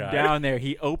all is the go guy. down there.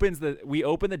 We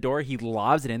open the door. He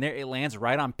lobs it in there. It lands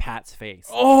right on Pat's face.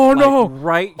 Oh, Like, no.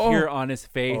 right Oh. here on his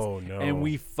face. Oh, no. And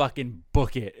we fucking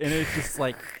book it, and it's just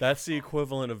like. That's the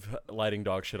equivalent of lighting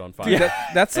dog shit on fire. Dude,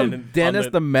 that's some And then on Dennis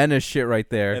the- the Menace shit right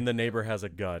there. And the neighbor has a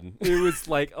gun. It was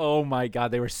like, oh my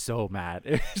god, they were so mad.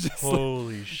 It was just like,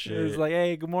 Holy shit. it was like,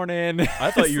 hey, good morning.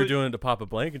 I thought you were doing it to Papa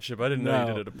Blankenship. I didn't know you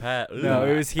No. did it to Pat. No, Ugh.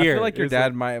 it was I here. feel like It your was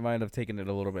dad might have taken it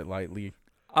a little bit lightly.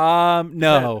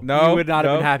 No, No? you would not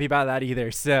have No? been happy about that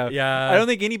either. So Yeah. I don't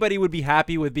think anybody would be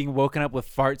happy with being woken up with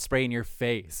fart spray in your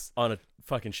face. on a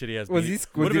fucking shitty ass. Was beat. he-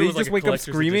 What if did it he was just like a wake up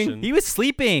collector's screaming? edition? He was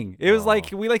sleeping. It was Oh.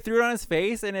 like we like threw it on his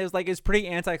face, and it was like it was pretty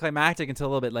anticlimactic until a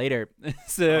little bit later.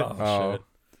 So, Oh, shit.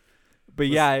 but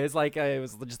yeah, it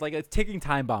was just like a ticking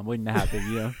time bomb waiting to happen.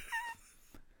 You know.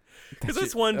 Because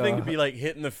it's one thing to be like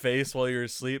hit in the face while you're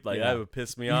asleep, like Yeah. that would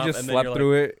piss me You off. just and then slept you're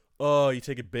through like, it. oh, you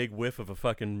take a big whiff of a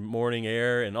fucking morning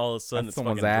air, and all of a sudden That's it's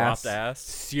fucking someone's ass. dropped ass.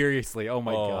 Seriously, oh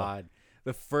my Oh. god,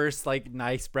 the first like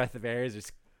nice breath of air is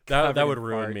just That covered would in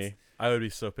ruin farts. me. I would be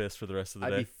so pissed for the rest of the I'd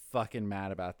day. be fucking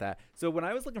mad about that. So when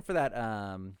I was looking for that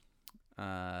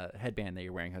headband that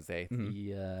you're wearing, Jose,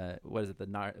 the what is it, the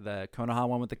Konoha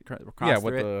one with the cross Yeah,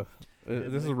 through with it? the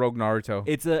this is Rogue Naruto.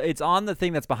 It's on the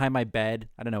thing that's behind my bed.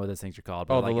 I don't know what those things are called.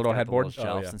 But Oh, the like, it's little got headboard? little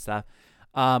shelves Oh, yeah. and stuff.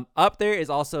 Up there is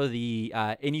also the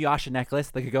Inuyasha necklace,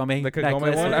 the Kagome. the Kagome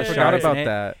necklace one. with I the forgot sharks in about it.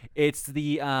 that. It's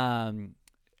the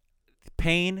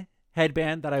Pain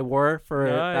headband that I wore for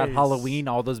that Nice. Halloween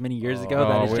all those many years ago.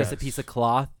 That is Oh, just a yes. piece of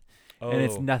cloth and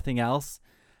it's Oh. nothing else.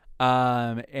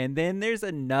 And then there's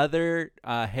another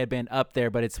headband up there,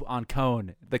 but it's on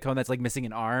cone. The cone that's like missing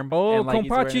an arm. Oh, and, like, he's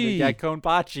wearing Konpachi. Yeah,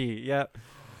 Konpachi. Yep.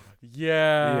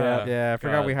 Yeah. Yeah, I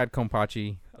forgot God. we had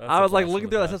Konpachi. That's I a was like blast looking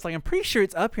from through the that stuff, like I'm pretty sure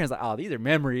it's up here. I was like, oh, these are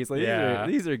memories. Like Yeah.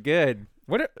 these are good.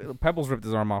 What? Pebbles ripped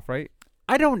his arm off, right?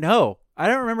 I don't know. I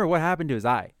don't remember what happened to his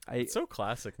eye. It's so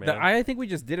classic, man. The eye, I think we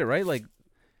just did it right, like,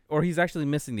 or he's actually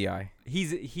missing the eye.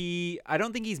 I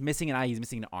don't think he's missing an eye. He's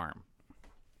missing an arm.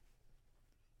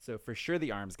 So for sure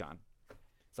the arm's gone.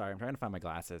 Sorry, I'm trying to find my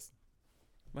glasses.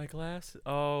 My glass.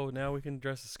 Oh, now we can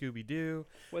dress as Scooby Doo.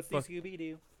 What's Fuck. Scooby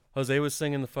Doo? Jose was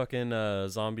singing the fucking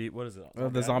zombie. What is it?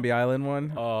 The Zombie Island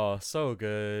one. Oh, so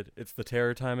good. It's the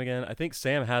terror time again. I think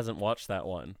Sam hasn't watched that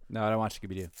one. No, I don't watch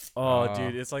Scooby Doo. Oh, Oh.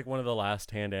 dude, it's like one of the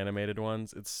last hand animated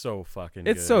ones. It's so fucking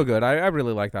It's good. so good. I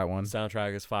really like that one.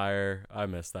 Soundtrack is fire. I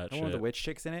miss that The shit. one with the witch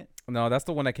chicks in it. No, that's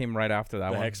the one that came right after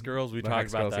that The one. Hex Girls, we The talked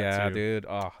Hex about Girls, that yeah, too. dude.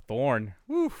 Oh, Thorn.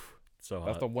 So hot.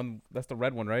 That's the one. That's the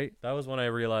red one, right? That was when I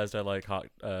realized I like hot.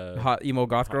 Hot emo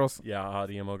goth girls. Yeah,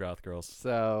 hot emo goth girls.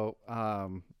 So,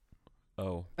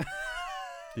 Oh,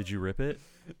 did you rip it?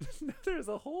 there's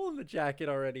a hole in the jacket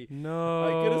already. No.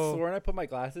 I could have sworn I put my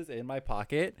glasses in my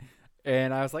pocket,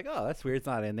 and I was like, "Oh, that's weird. It's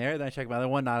not in there." Then I checked my other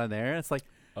one, not in there. And it's like,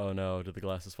 Oh no! Did the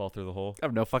glasses fall through the hole? I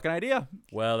have no fucking idea.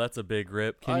 Well, that's a big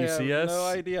rip. Can I you see have us? No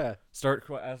idea. Start.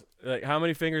 Like, how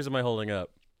many fingers am I holding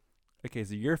up? Okay,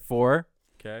 so you're 4.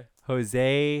 Okay.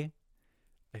 Jose,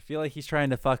 I feel like he's trying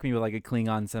to fuck me with like a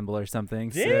Klingon symbol or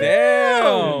something. So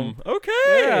Damn.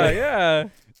 Okay. Yeah.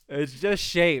 it's just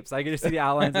shapes. I can just see the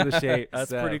outlines of the shapes. That's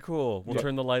so. pretty cool. We'll Yeah.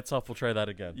 turn the lights off. We'll try that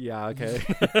again. Yeah, okay.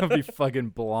 I'll be fucking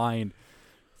blind.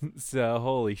 So,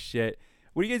 holy shit.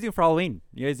 What are you guys doing for Halloween?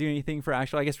 You guys do anything for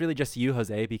actual? I guess really just you,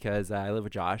 Jose, because I live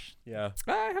with Josh. Yeah.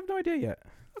 I have no idea yet.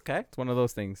 Okay. It's one of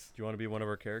those things. Do you want to be one of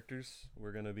our characters?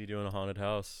 We're gonna be doing a haunted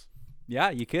house. Yeah,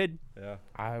 you could. Yeah.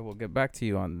 I will get back to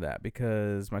you on that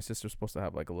because my sister's supposed to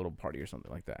have like a little party or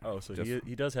something like that. Oh, so Just-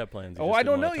 he does have plans. He Oh, just I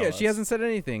didn't don't know wanna tell yet. She us. hasn't said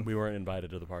anything. We weren't invited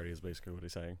to the party. Is basically what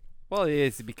he's saying. Well,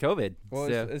 it's be COVID. Well,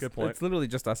 so. it's, Good point. it's literally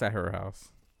just us at her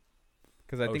house.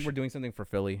 Because I Oh, think sh- we're doing something for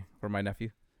Philly for my nephew.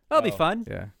 That'll be Oh. fun.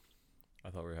 Yeah. I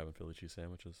thought we were having Philly cheese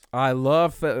sandwiches. I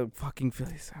love fucking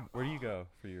Philly sandwich. Where do you go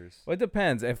for yours? Well, it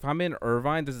depends. If I'm in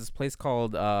Irvine, there's this place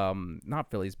called not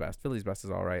Philly's Best. Philly's Best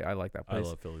is all right. I like that I place.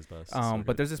 love Philly's best. It's so But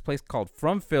good. there's this place called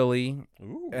From Philly,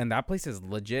 Ooh. and that place is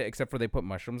legit, except for they put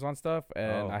mushrooms on stuff,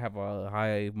 and Oh. I have a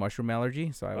high mushroom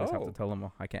allergy, so I always have Oh. to tell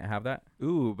them I can't have that.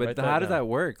 Ooh, but Write how that does down. that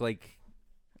work? Like,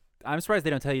 I'm surprised they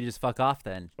don't tell you to just fuck off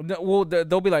then. No, well,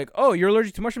 they'll be like, "Oh, you're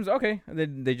allergic to mushrooms? Okay," and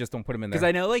then they just don't put them in there. Because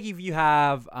I know, like, if you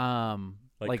have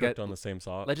like like cooked a, on the same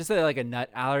sauce. let's just say like a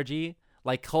nut allergy,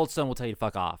 Like Cold Stone will tell you to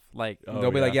fuck off. Like, Oh, They'll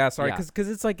be like, yeah, sorry, Yeah. because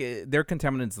it's like their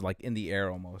contaminants like in the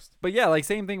air almost. but yeah, like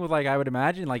same thing with like I would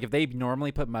imagine like if they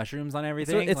normally put mushrooms on So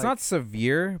everything. it's like, not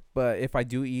severe, but if I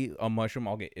do eat a mushroom,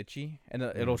 I'll get itchy, and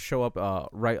it'll show up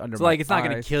right under. So my like it's not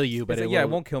gonna eyes. kill you, but It's it like, yeah, will,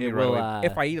 it won't kill me it right will, away.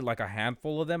 If I eat like a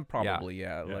handful of them, probably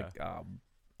Yeah. Like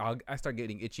I start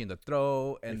getting itchy in the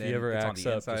throat, and if then you ever it's on acts the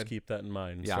up, inside. just keep that in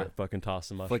mind. And Yeah. Start fucking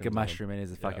tossing mushrooms. flick a on him. mushroom in his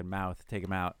Yeah. fucking mouth, take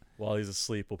him out. While he's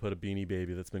asleep, we'll put a Beanie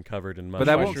Baby that's been covered in But mushrooms.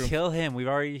 that won't Mushrooms. kill him. We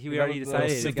already We'll decided. We'll This guy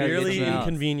gets severely him out.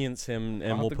 inconvenience him, I'll and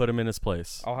have we'll to- put him in his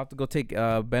place. I'll have to go take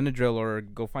Benadryl or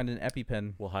go find an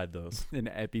EpiPen. We'll hide those.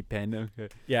 An EpiPen.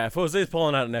 Okay. Yeah, if Jose's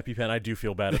pulling out an EpiPen, I do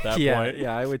feel bad at that yeah, point.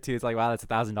 yeah, I would too. It's like, wow, that's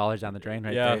 $1,000 down the drain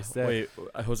right yeah. there. So. Wait,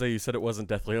 Jose, you said it wasn't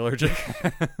deathly allergic.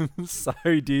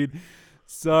 Sorry, dude.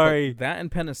 Sorry. But that and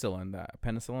penicillin.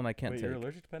 Penicillin I can't Wait, take. you're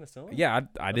allergic to penicillin? Yeah, I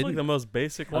That's didn't. like the most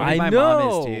basic one. I I think my mom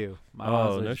know. is too. My mom's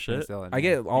Oh, no allergic to shit. penicillin, I yeah.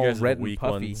 get You all guys are the red and weak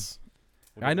puffy. ones.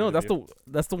 What I are know we that's gonna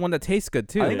the one that tastes good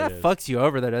too. I think It that is. fucks you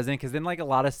over though, doesn't it? Because then like a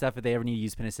lot of stuff, if they ever need to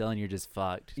use penicillin, you're just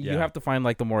fucked. You Yeah. have to find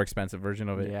like the more expensive version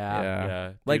of it. Yeah.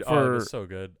 Yeah, Like dude, oh, it was for, so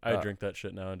good. I'd uh, drink that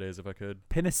shit nowadays if I could.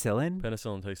 Penicillin?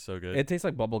 Penicillin tastes so good. It tastes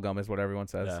like bubble gum, is what everyone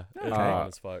says. yeah, Okay. it's bomb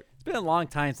as fuck. It's been a long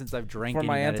time since I've drank For any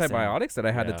my medicine. antibiotics that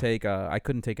I had Yeah. to take, I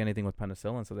couldn't take anything with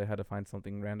penicillin, so they had to find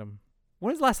something random.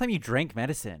 When was the last time you drank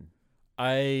medicine?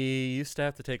 I used to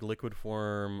have to take liquid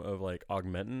form of like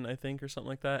Augmentin, I think, or something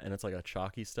like that, and it's like a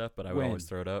chalky stuff, but I would When? always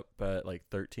throw it up. But like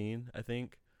 13, I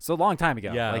think. So a long time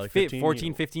ago. Yeah, like, like 15 15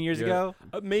 14, 15 years yeah. ago.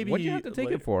 Maybe. What do you have to take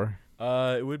like, it for?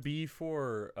 It would be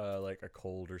for like a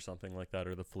cold or something like that,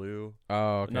 or the flu.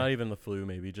 Oh, okay. Not even the flu,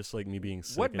 maybe just like me being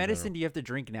sick. What in medicine general. do you have to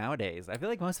drink nowadays? I feel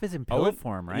like most of it's in I pill would-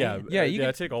 form, right? Yeah, Yeah, yeah. you I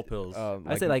can- take all pills.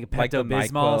 I'd say like the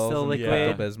Pepto-Bismol, NyQuils still and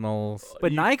liquid. Pepto-Bismols.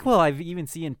 But You- NyQuil, I've even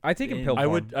seen. I take in in- pill I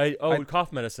form. would. I-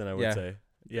 cough medicine. I would Yeah. say.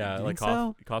 Yeah, You like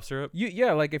think cough syrup.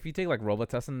 Yeah, like if you take like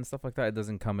Robitussin and stuff like that, it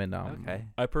doesn't come in. Okay.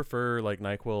 I prefer like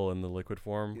NyQuil in the liquid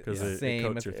form because Yeah. it Same.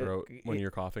 coats your It- throat when it-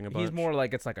 you're coughing a bunch. He's more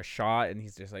like it's like a shot, and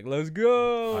he's just like, "Let's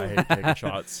go." I hate taking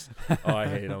shots. Oh, I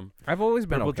hate them. I've always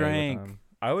been Purple okay with drink. them.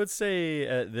 I would say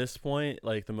at this point,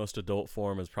 like the most adult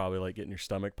form is probably like getting your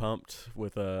stomach pumped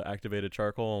with activated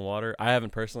charcoal and water. I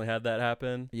haven't personally had that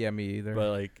happen, Yeah, me either.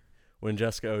 but like when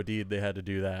Jessica OD'd, they had to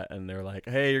do that, and they were like,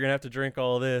 "Hey, you're gonna have to drink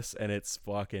all this," and it's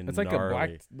fucking. it's like gnarly. a black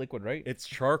liquid, right? It's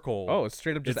charcoal. Oh, it's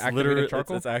straight up just it's activated literally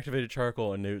charcoal. It's activated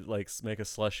charcoal, and they like make a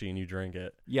slushy and you drink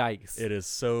it. Yikes. It is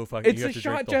so fucking. It's you a have to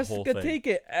shot, drink the whole Jessica. thing. Take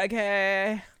it.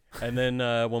 Okay. And then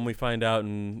when we find out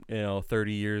in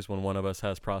 30 years when one of us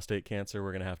has prostate cancer,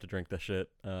 we're gonna have to drink the shit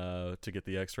to get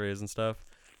the X-rays and stuff.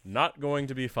 Not going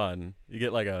to be fun. You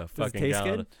get like a Does it fucking taste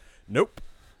gallon. good? Nope.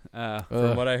 Uh,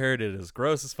 From what I heard, it is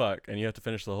gross as fuck, and you have to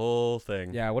finish the whole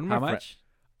thing. Yeah. One of my how friends.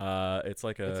 much? It's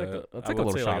like a. It's like a, I it's like a would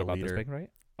little say shot like a about this liter. big, right?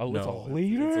 Oh, No, it's a It's a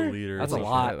liter. liter. That's a Holy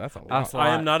lot. shit, That's a lot. That's a I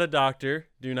am lot. not a doctor.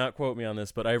 Do not quote me on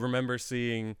this, but I remember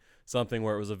seeing something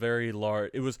where it was a very large.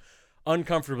 It was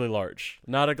uncomfortably large.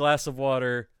 Not a glass of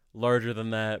water. Larger than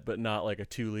that, but not like a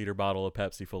 2-liter bottle of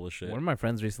Pepsi full of shit. One of my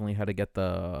friends recently had to get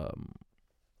the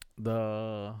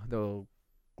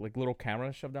like little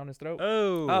camera shoved down his throat.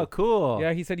 Oh, cool.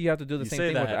 Yeah, he said you have to do the You same say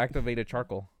thing with that. activated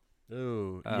charcoal.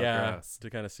 Ooh, Oh, yeah, gross. to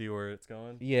kind of see where it's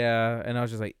going. Yeah, and I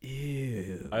was just like,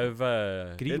 ew. I've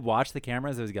Could you watch the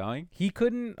camera as it was going? He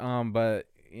couldn't, but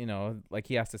you know, like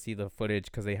he has to see the footage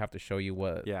because they have to show you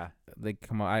what Yeah. they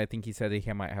come on. I think he said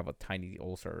he might have a tiny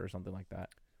ulcer or something like that.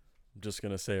 I'm just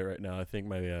gonna say it right now. I think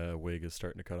my wig is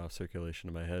starting to cut off circulation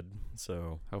in my head.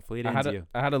 So Hopefully it I ends had you.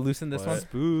 to loosen this What? one.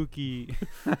 Spooky.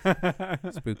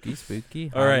 Spooky,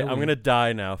 spooky. all right, I'm Halloween. gonna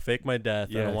die now. Fake my death.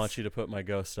 I Yes. don't want you to put my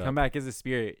ghost up. Come back as a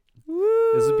spirit.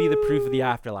 This would be the proof of the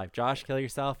afterlife. Josh, kill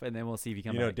yourself, and then we'll see if you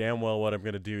come You know back. damn well what I'm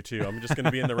gonna do too. I'm just gonna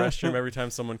be in the restroom every time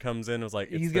someone comes in. It was like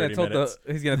it's He's gonna 30 tilt minutes.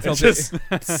 He's gonna It's tilt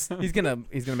just He's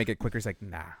gonna make it quicker. He's like,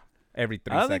 nah. Every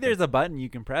 3 I don't seconds. think there's a button you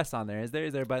can press on there. Is there?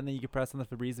 Is there a button that you can press on the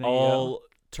Febreze menu? I'll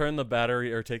turn the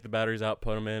battery or take the batteries out,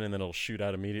 put them in, and then it'll shoot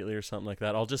out immediately or something like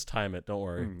that. I'll just time it. Don't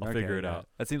worry. I'll figure it out.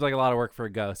 That seems like a lot of work for a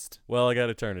ghost. Well, I got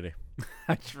eternity.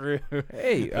 True.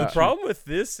 Hey, The problem with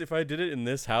this, if I did it in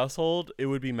this household, it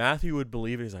would be Matthew would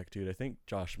believe it. He's like, dude, I think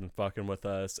Josh has been fucking with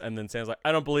us. And then Sam's like,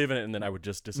 I don't believe in it. And then I would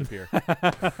just disappear.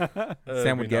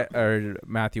 Sam would get, or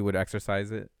Matthew would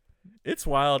exercise it. It's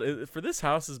wild. For this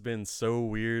house has been so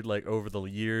weird, like over the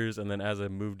years. And then as I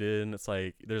moved in, it's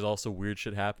like there's also weird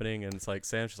shit happening. And it's like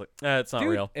Sam's just like, it's not Dude,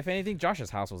 real. if anything, Josh's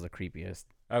house was the creepiest.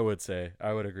 I would say.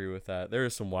 I would agree with that. There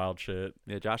is some wild shit.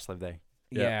 Yeah, Josh lived there.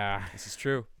 Yeah. Yeah. This is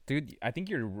true. Dude, I think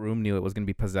your room knew it was going to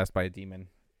be possessed by a demon.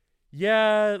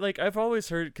 Yeah, like I've always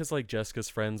heard because like Jessica's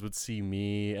friends would see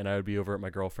me and I would be over at my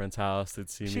girlfriend's house. They'd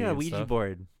see She me. got a and Ouija stuff.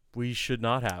 board. we should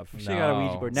not have. We should have got a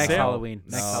Ouija board next Sam- Halloween.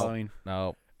 No. Next Halloween.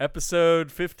 No.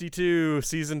 Episode 52,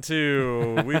 season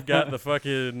 2. We've got the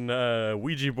fucking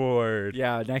Ouija board.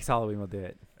 Yeah, next Halloween we'll do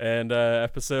it. And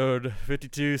episode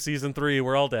 52, season 3.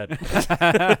 We're all dead.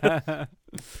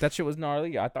 That shit was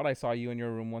gnarly. I thought I saw you in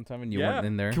your room one time and you Yeah. weren't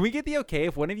in there. Can we get the okay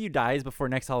if one of you dies before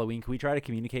next Halloween? Can we try to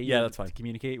communicate? Yeah, that's fine. To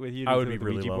communicate with you. I would through be the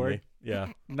really Ouija lonely. board? Yeah.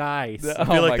 Nice. Oh I feel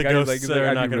my like the God, ghosts like, are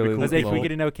I'd not be going to really be cool. Jose, with can we me.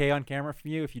 get an okay on camera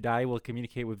from you? If you die, we'll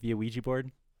communicate with via Ouija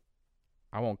board.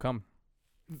 I won't come.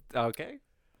 Okay.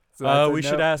 So that's a We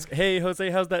should no. ask, hey, Jose,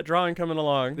 how's that drawing coming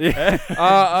along?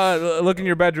 Look in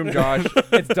your bedroom, Josh.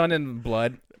 It's done in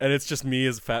blood. And it's just me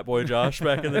as Fat Boy Josh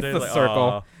back in the It's day. the like, circle.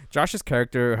 aw. Josh's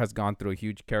character has gone through a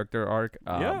huge character arc.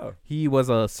 Yeah. He was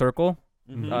a circle.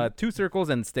 Mhm. 2 circles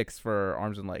and sticks for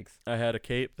arms and legs. I had a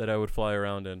cape that I would fly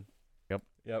around in. Yep.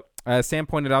 Yep. Sam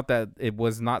pointed out that it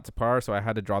was not to par, so I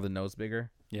had to draw the nose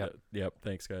bigger. Yep. Yep.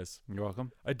 Thanks, guys. You're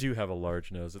welcome. I do have a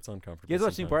large nose. It's uncomfortable. You guys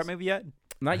watched the New Borat sometimes. movie yet?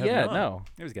 Not have yet, not. no.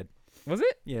 It was good. Was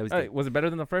it? Yeah, it was good. Was it better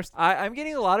than the first? I'm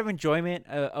getting a lot of enjoyment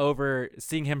over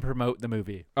seeing him promote the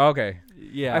movie. Okay.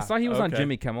 Yeah. I saw he was on Okay.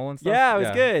 Jimmy Kimmel and stuff. Yeah, it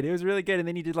was good. It was really good. And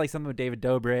then he did like something with David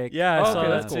Dobrik. Yeah, I Oh, saw okay,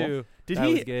 that that's cool. too. Did that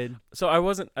he? was good. So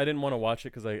I didn't want to watch it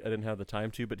because I didn't have the time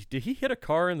to. But did he hit a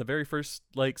car in the very first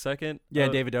second? Yeah,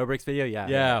 David Dobrik's video. Yeah.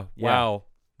 Yeah. Wow.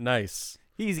 Nice.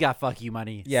 He's got fuck you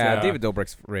money. Yeah, So- David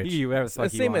Dobrik's rich. He whatever the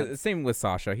fuck he wants. Same with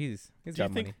Sasha. He's Do you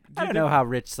got think- money. I don't know how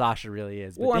rich Sasha really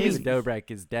is, but Well, I David mean-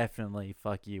 Dobrik is definitely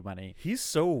fuck you money. He's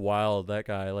so wild, that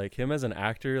guy. Like him as an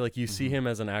actor, like you see Mhm. him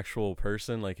as an actual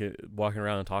person, like walking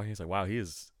around and talking. He's like, wow, he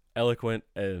is eloquent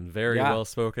and very Yeah. well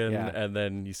spoken. Yeah. And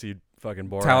then you see fucking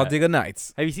Borat. Talladega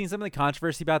Nights. Have you seen some of the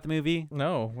controversy about the movie?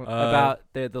 No. About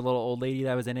the little old lady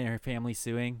that was in it and her family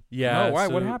suing? Yeah. No, why?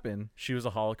 so What happened? She was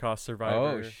a Holocaust survivor.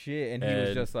 Oh shit! And he was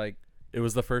And just like, It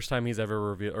was the first time he's ever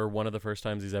revealed, or one of the first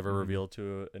times he's ever Mhm. revealed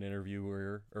to an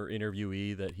interviewer or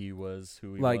interviewee that he was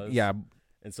who he like, was. yeah,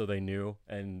 And so they knew,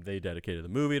 and they dedicated the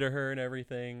movie to her and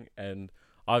everything. And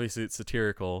obviously it's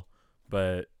satirical,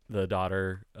 but the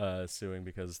daughter suing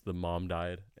because the mom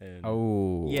died. And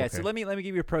oh, Yeah, okay. so let me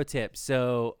give you a pro tip.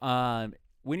 So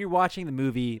when you're watching the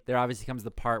movie, there obviously comes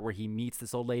the part where he meets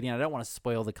this old lady, and I don't want to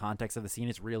spoil the context of the scene.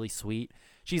 It's really sweet.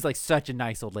 She's like such a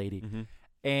nice old lady. Mhm.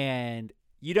 And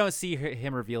you don't see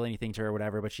him reveal anything to her or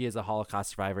whatever, but she is a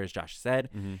Holocaust survivor, as Josh said.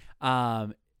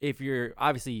 Mhm. If you're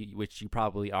obviously, which you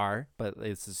probably are, but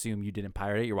let's assume you didn't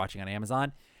pirate it, you're watching on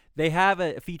Amazon. They have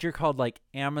a feature called like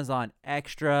Amazon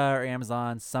Extra or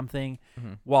Amazon something.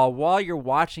 Mhm. While you're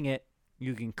watching it,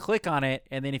 you can click on it,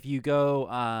 and then if you go,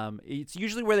 it's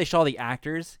usually where they show all the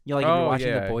actors. You know, like if Oh, you're watching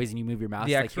yeah. The Boys and you move your mouse,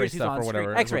 the like X-ray here's who's stuff on or screen.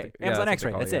 whatever. X-ray, Amazon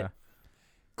X-ray. That's it.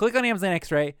 Click on Amazon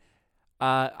X-ray.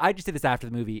 I just did this after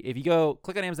the movie. If you go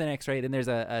click on Amazon X-ray, then there's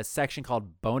a section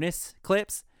called bonus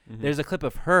clips. Mhm. There's a clip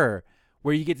of her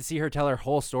where you get to see her tell her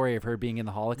whole story of her being in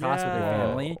the Holocaust with her Yeah.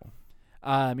 family.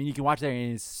 And you can watch there,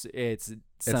 and it's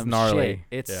some gnarly. shit.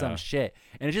 It's Yeah. some shit,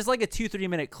 and it's just like a 2-3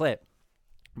 minute clip.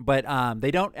 But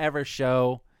they don't ever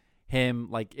show him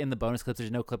like in the bonus clips. There's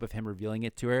no clip of him revealing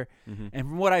it to her. Mhm. And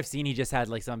from what I've seen, he just had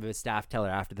like some of his staff tell her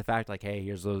after the fact, like, "Hey,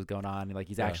 here's what's going on." And, like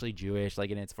he's Yeah. actually Jewish,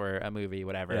 like, and it's for a movie,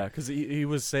 whatever. Yeah, because he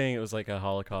was saying it was like a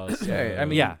Holocaust. Yeah, I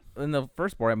mean, Yeah. in the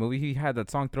first Borat movie, he had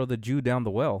that song "Throw the Jew Down the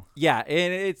Well." Yeah,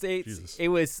 and Jesus. it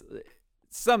was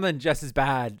something just as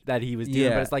bad that he was doing,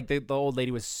 Yeah. but it's like the old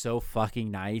lady was so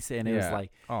fucking nice, and it was Yeah.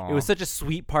 like Aw. it was such a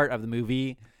sweet part of the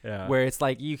movie yeah. where it's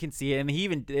like you can see it, and he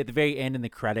even at the very end in the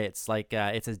credits, like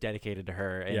it says dedicated to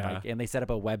her, and Yeah. like and they set up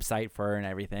a website for her and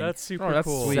everything. That's super that's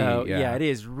cool. sweet. So yeah. it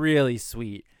is really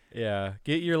sweet. Yeah,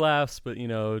 get your laughs, but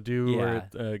do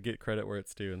Yeah. get credit where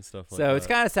it's due and stuff like So that. it's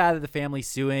kind of sad that the family's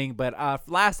suing, but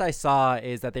last I saw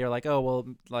is that they were like, oh well,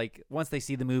 like once they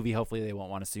see the movie, hopefully they won't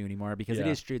want to sue anymore because it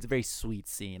Yeah. is true. It's a very sweet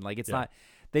scene. Like it's Yeah. not,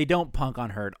 they don't punk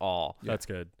on her at all. That's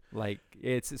good. Like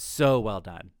it's so well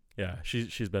done. Yeah,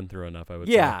 she's been through enough. I would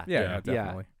Yeah. say. yeah, yeah.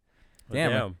 definitely. But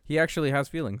Damn, he actually has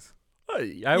feelings. I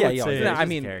Yeah, would yeah, say. yeah, No, it's I his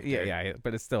mean, character. yeah,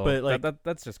 but it's still, But, like-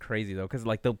 that's just crazy though, because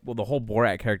like the whole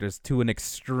Borat character is to an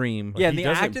extreme. Yeah, and he the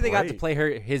doesn't actor they got to break.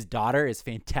 play his daughter is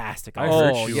fantastic. I also.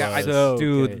 heard Oh she yeah, was. So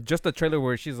dude, good. just the trailer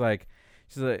where he's like,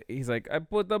 I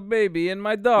put the baby in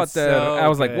my daughter. so I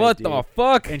was like, good, what the dude.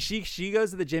 fuck? And she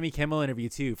goes to the Jimmy Kimmel interview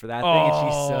too for that thing, and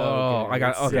she's so good. I got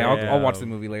It's okay. so- I'll watch the Damn.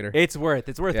 movie later. It's worth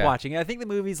Yeah. watching. I think the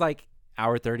movie's like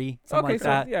hour 30, something Okay, like so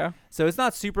that. yeah, So it's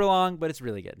not super long, but it's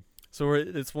really good. So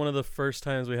it's one of the first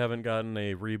times we haven't gotten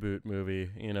a reboot movie,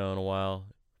 in a while.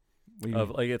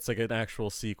 Of like it's like an actual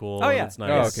sequel. Oh, and yeah. it's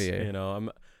nice. okay, yeah.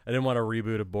 I didn't want to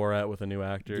reboot a Borat with a new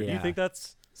actor. Do you Yeah. think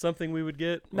that's something we would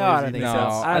get? No, Or I is don't he think No, so.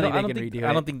 thinking- I don't think they can redo I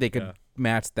it. don't think they could Yeah.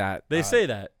 match that. They say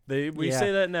that. We Yeah.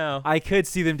 say that now. I could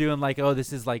see them doing like, oh,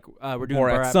 this is like we're doing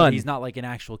Borat's Borat, son. but he's not like an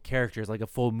actual character. It's like a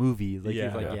full movie. Like, Yeah.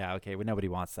 you're like, Yeah. yeah, okay, but nobody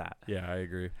wants that. Yeah, I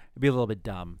agree. It'd be a little bit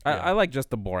dumb. I like just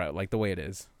the Borat, like the way it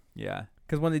is. Yeah.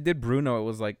 Because when they did Bruno, it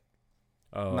was like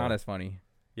Oh, not as funny.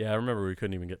 yeah. I remember we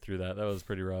couldn't even get through that. That was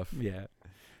pretty rough. Yeah.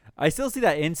 I still see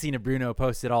that end scene of Bruno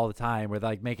posted all the time where they're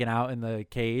like making out in the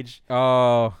cage.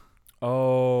 Oh,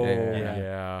 Oh, Yeah.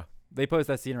 yeah. They post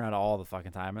that scene around all the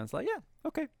fucking time. And it's like, yeah,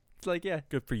 okay. It's like, yeah.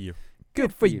 Good for you.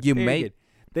 good for you, Very mate. good.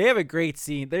 They have a great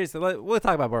scene. We'll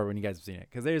talk about Borat when you guys have seen it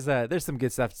because there's some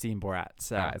good stuff to see in Borat.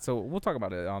 So All right, so we'll talk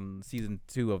about it on season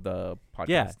 2 of the podcast.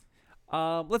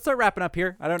 Yeah. Let's start wrapping up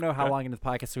here. I don't know how Okay. long into the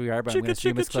podcast we are, but I'm Chicka, going to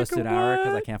assume it's chicka, close to an chicka, hour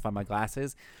because I what? can't find my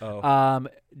glasses. Oh,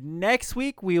 Next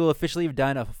week we will officially have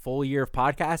done a full year of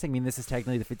podcasting. I mean, this is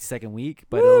technically the 52nd week,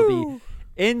 but it'll be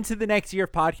into the next year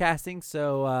of podcasting.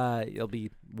 So it'll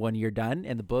be 1 year done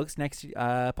in the books next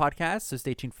podcast. So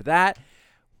stay tuned for that.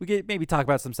 We could maybe talk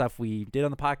about some stuff we did on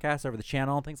the podcast over the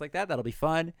channel and things like that. That'll be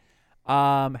fun.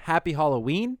 Happy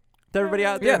Halloween to everybody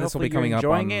out there. Yeah, this will Hopefully be coming you're up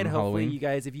enjoying on it. Hopefully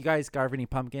Halloween. if you guys carve any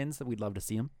pumpkins, we'd love to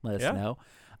see them. Let us Yeah.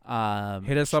 know.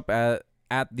 Hit us up at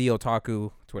the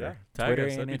Otaku Twitter. Tag Twitter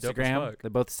us. and That'd be dope as Instagram. fuck.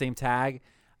 They're both the same tag.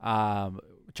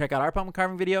 Check out our pumpkin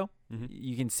carving video. Mhm.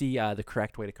 You can see the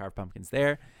correct way to carve pumpkins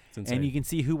there. It's insane. And you can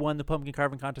see who won the pumpkin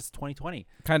carving contest 2020.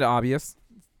 Kind of obvious.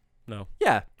 No,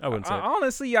 Yeah. I wouldn't say.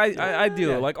 Honestly, I do.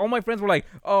 Yeah. Like all my friends were like,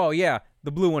 "Oh yeah,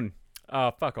 the blue one."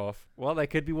 Fuck off. Well, that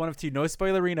could be one of two. No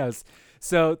spoilerinos.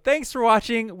 So thanks for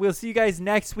watching. We'll see you guys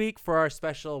next week for our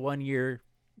special 1 year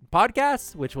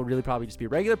podcast, which will really probably just be a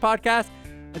regular podcast.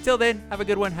 Until then, have a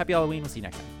good one. Happy Halloween. We'll see you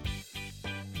next time.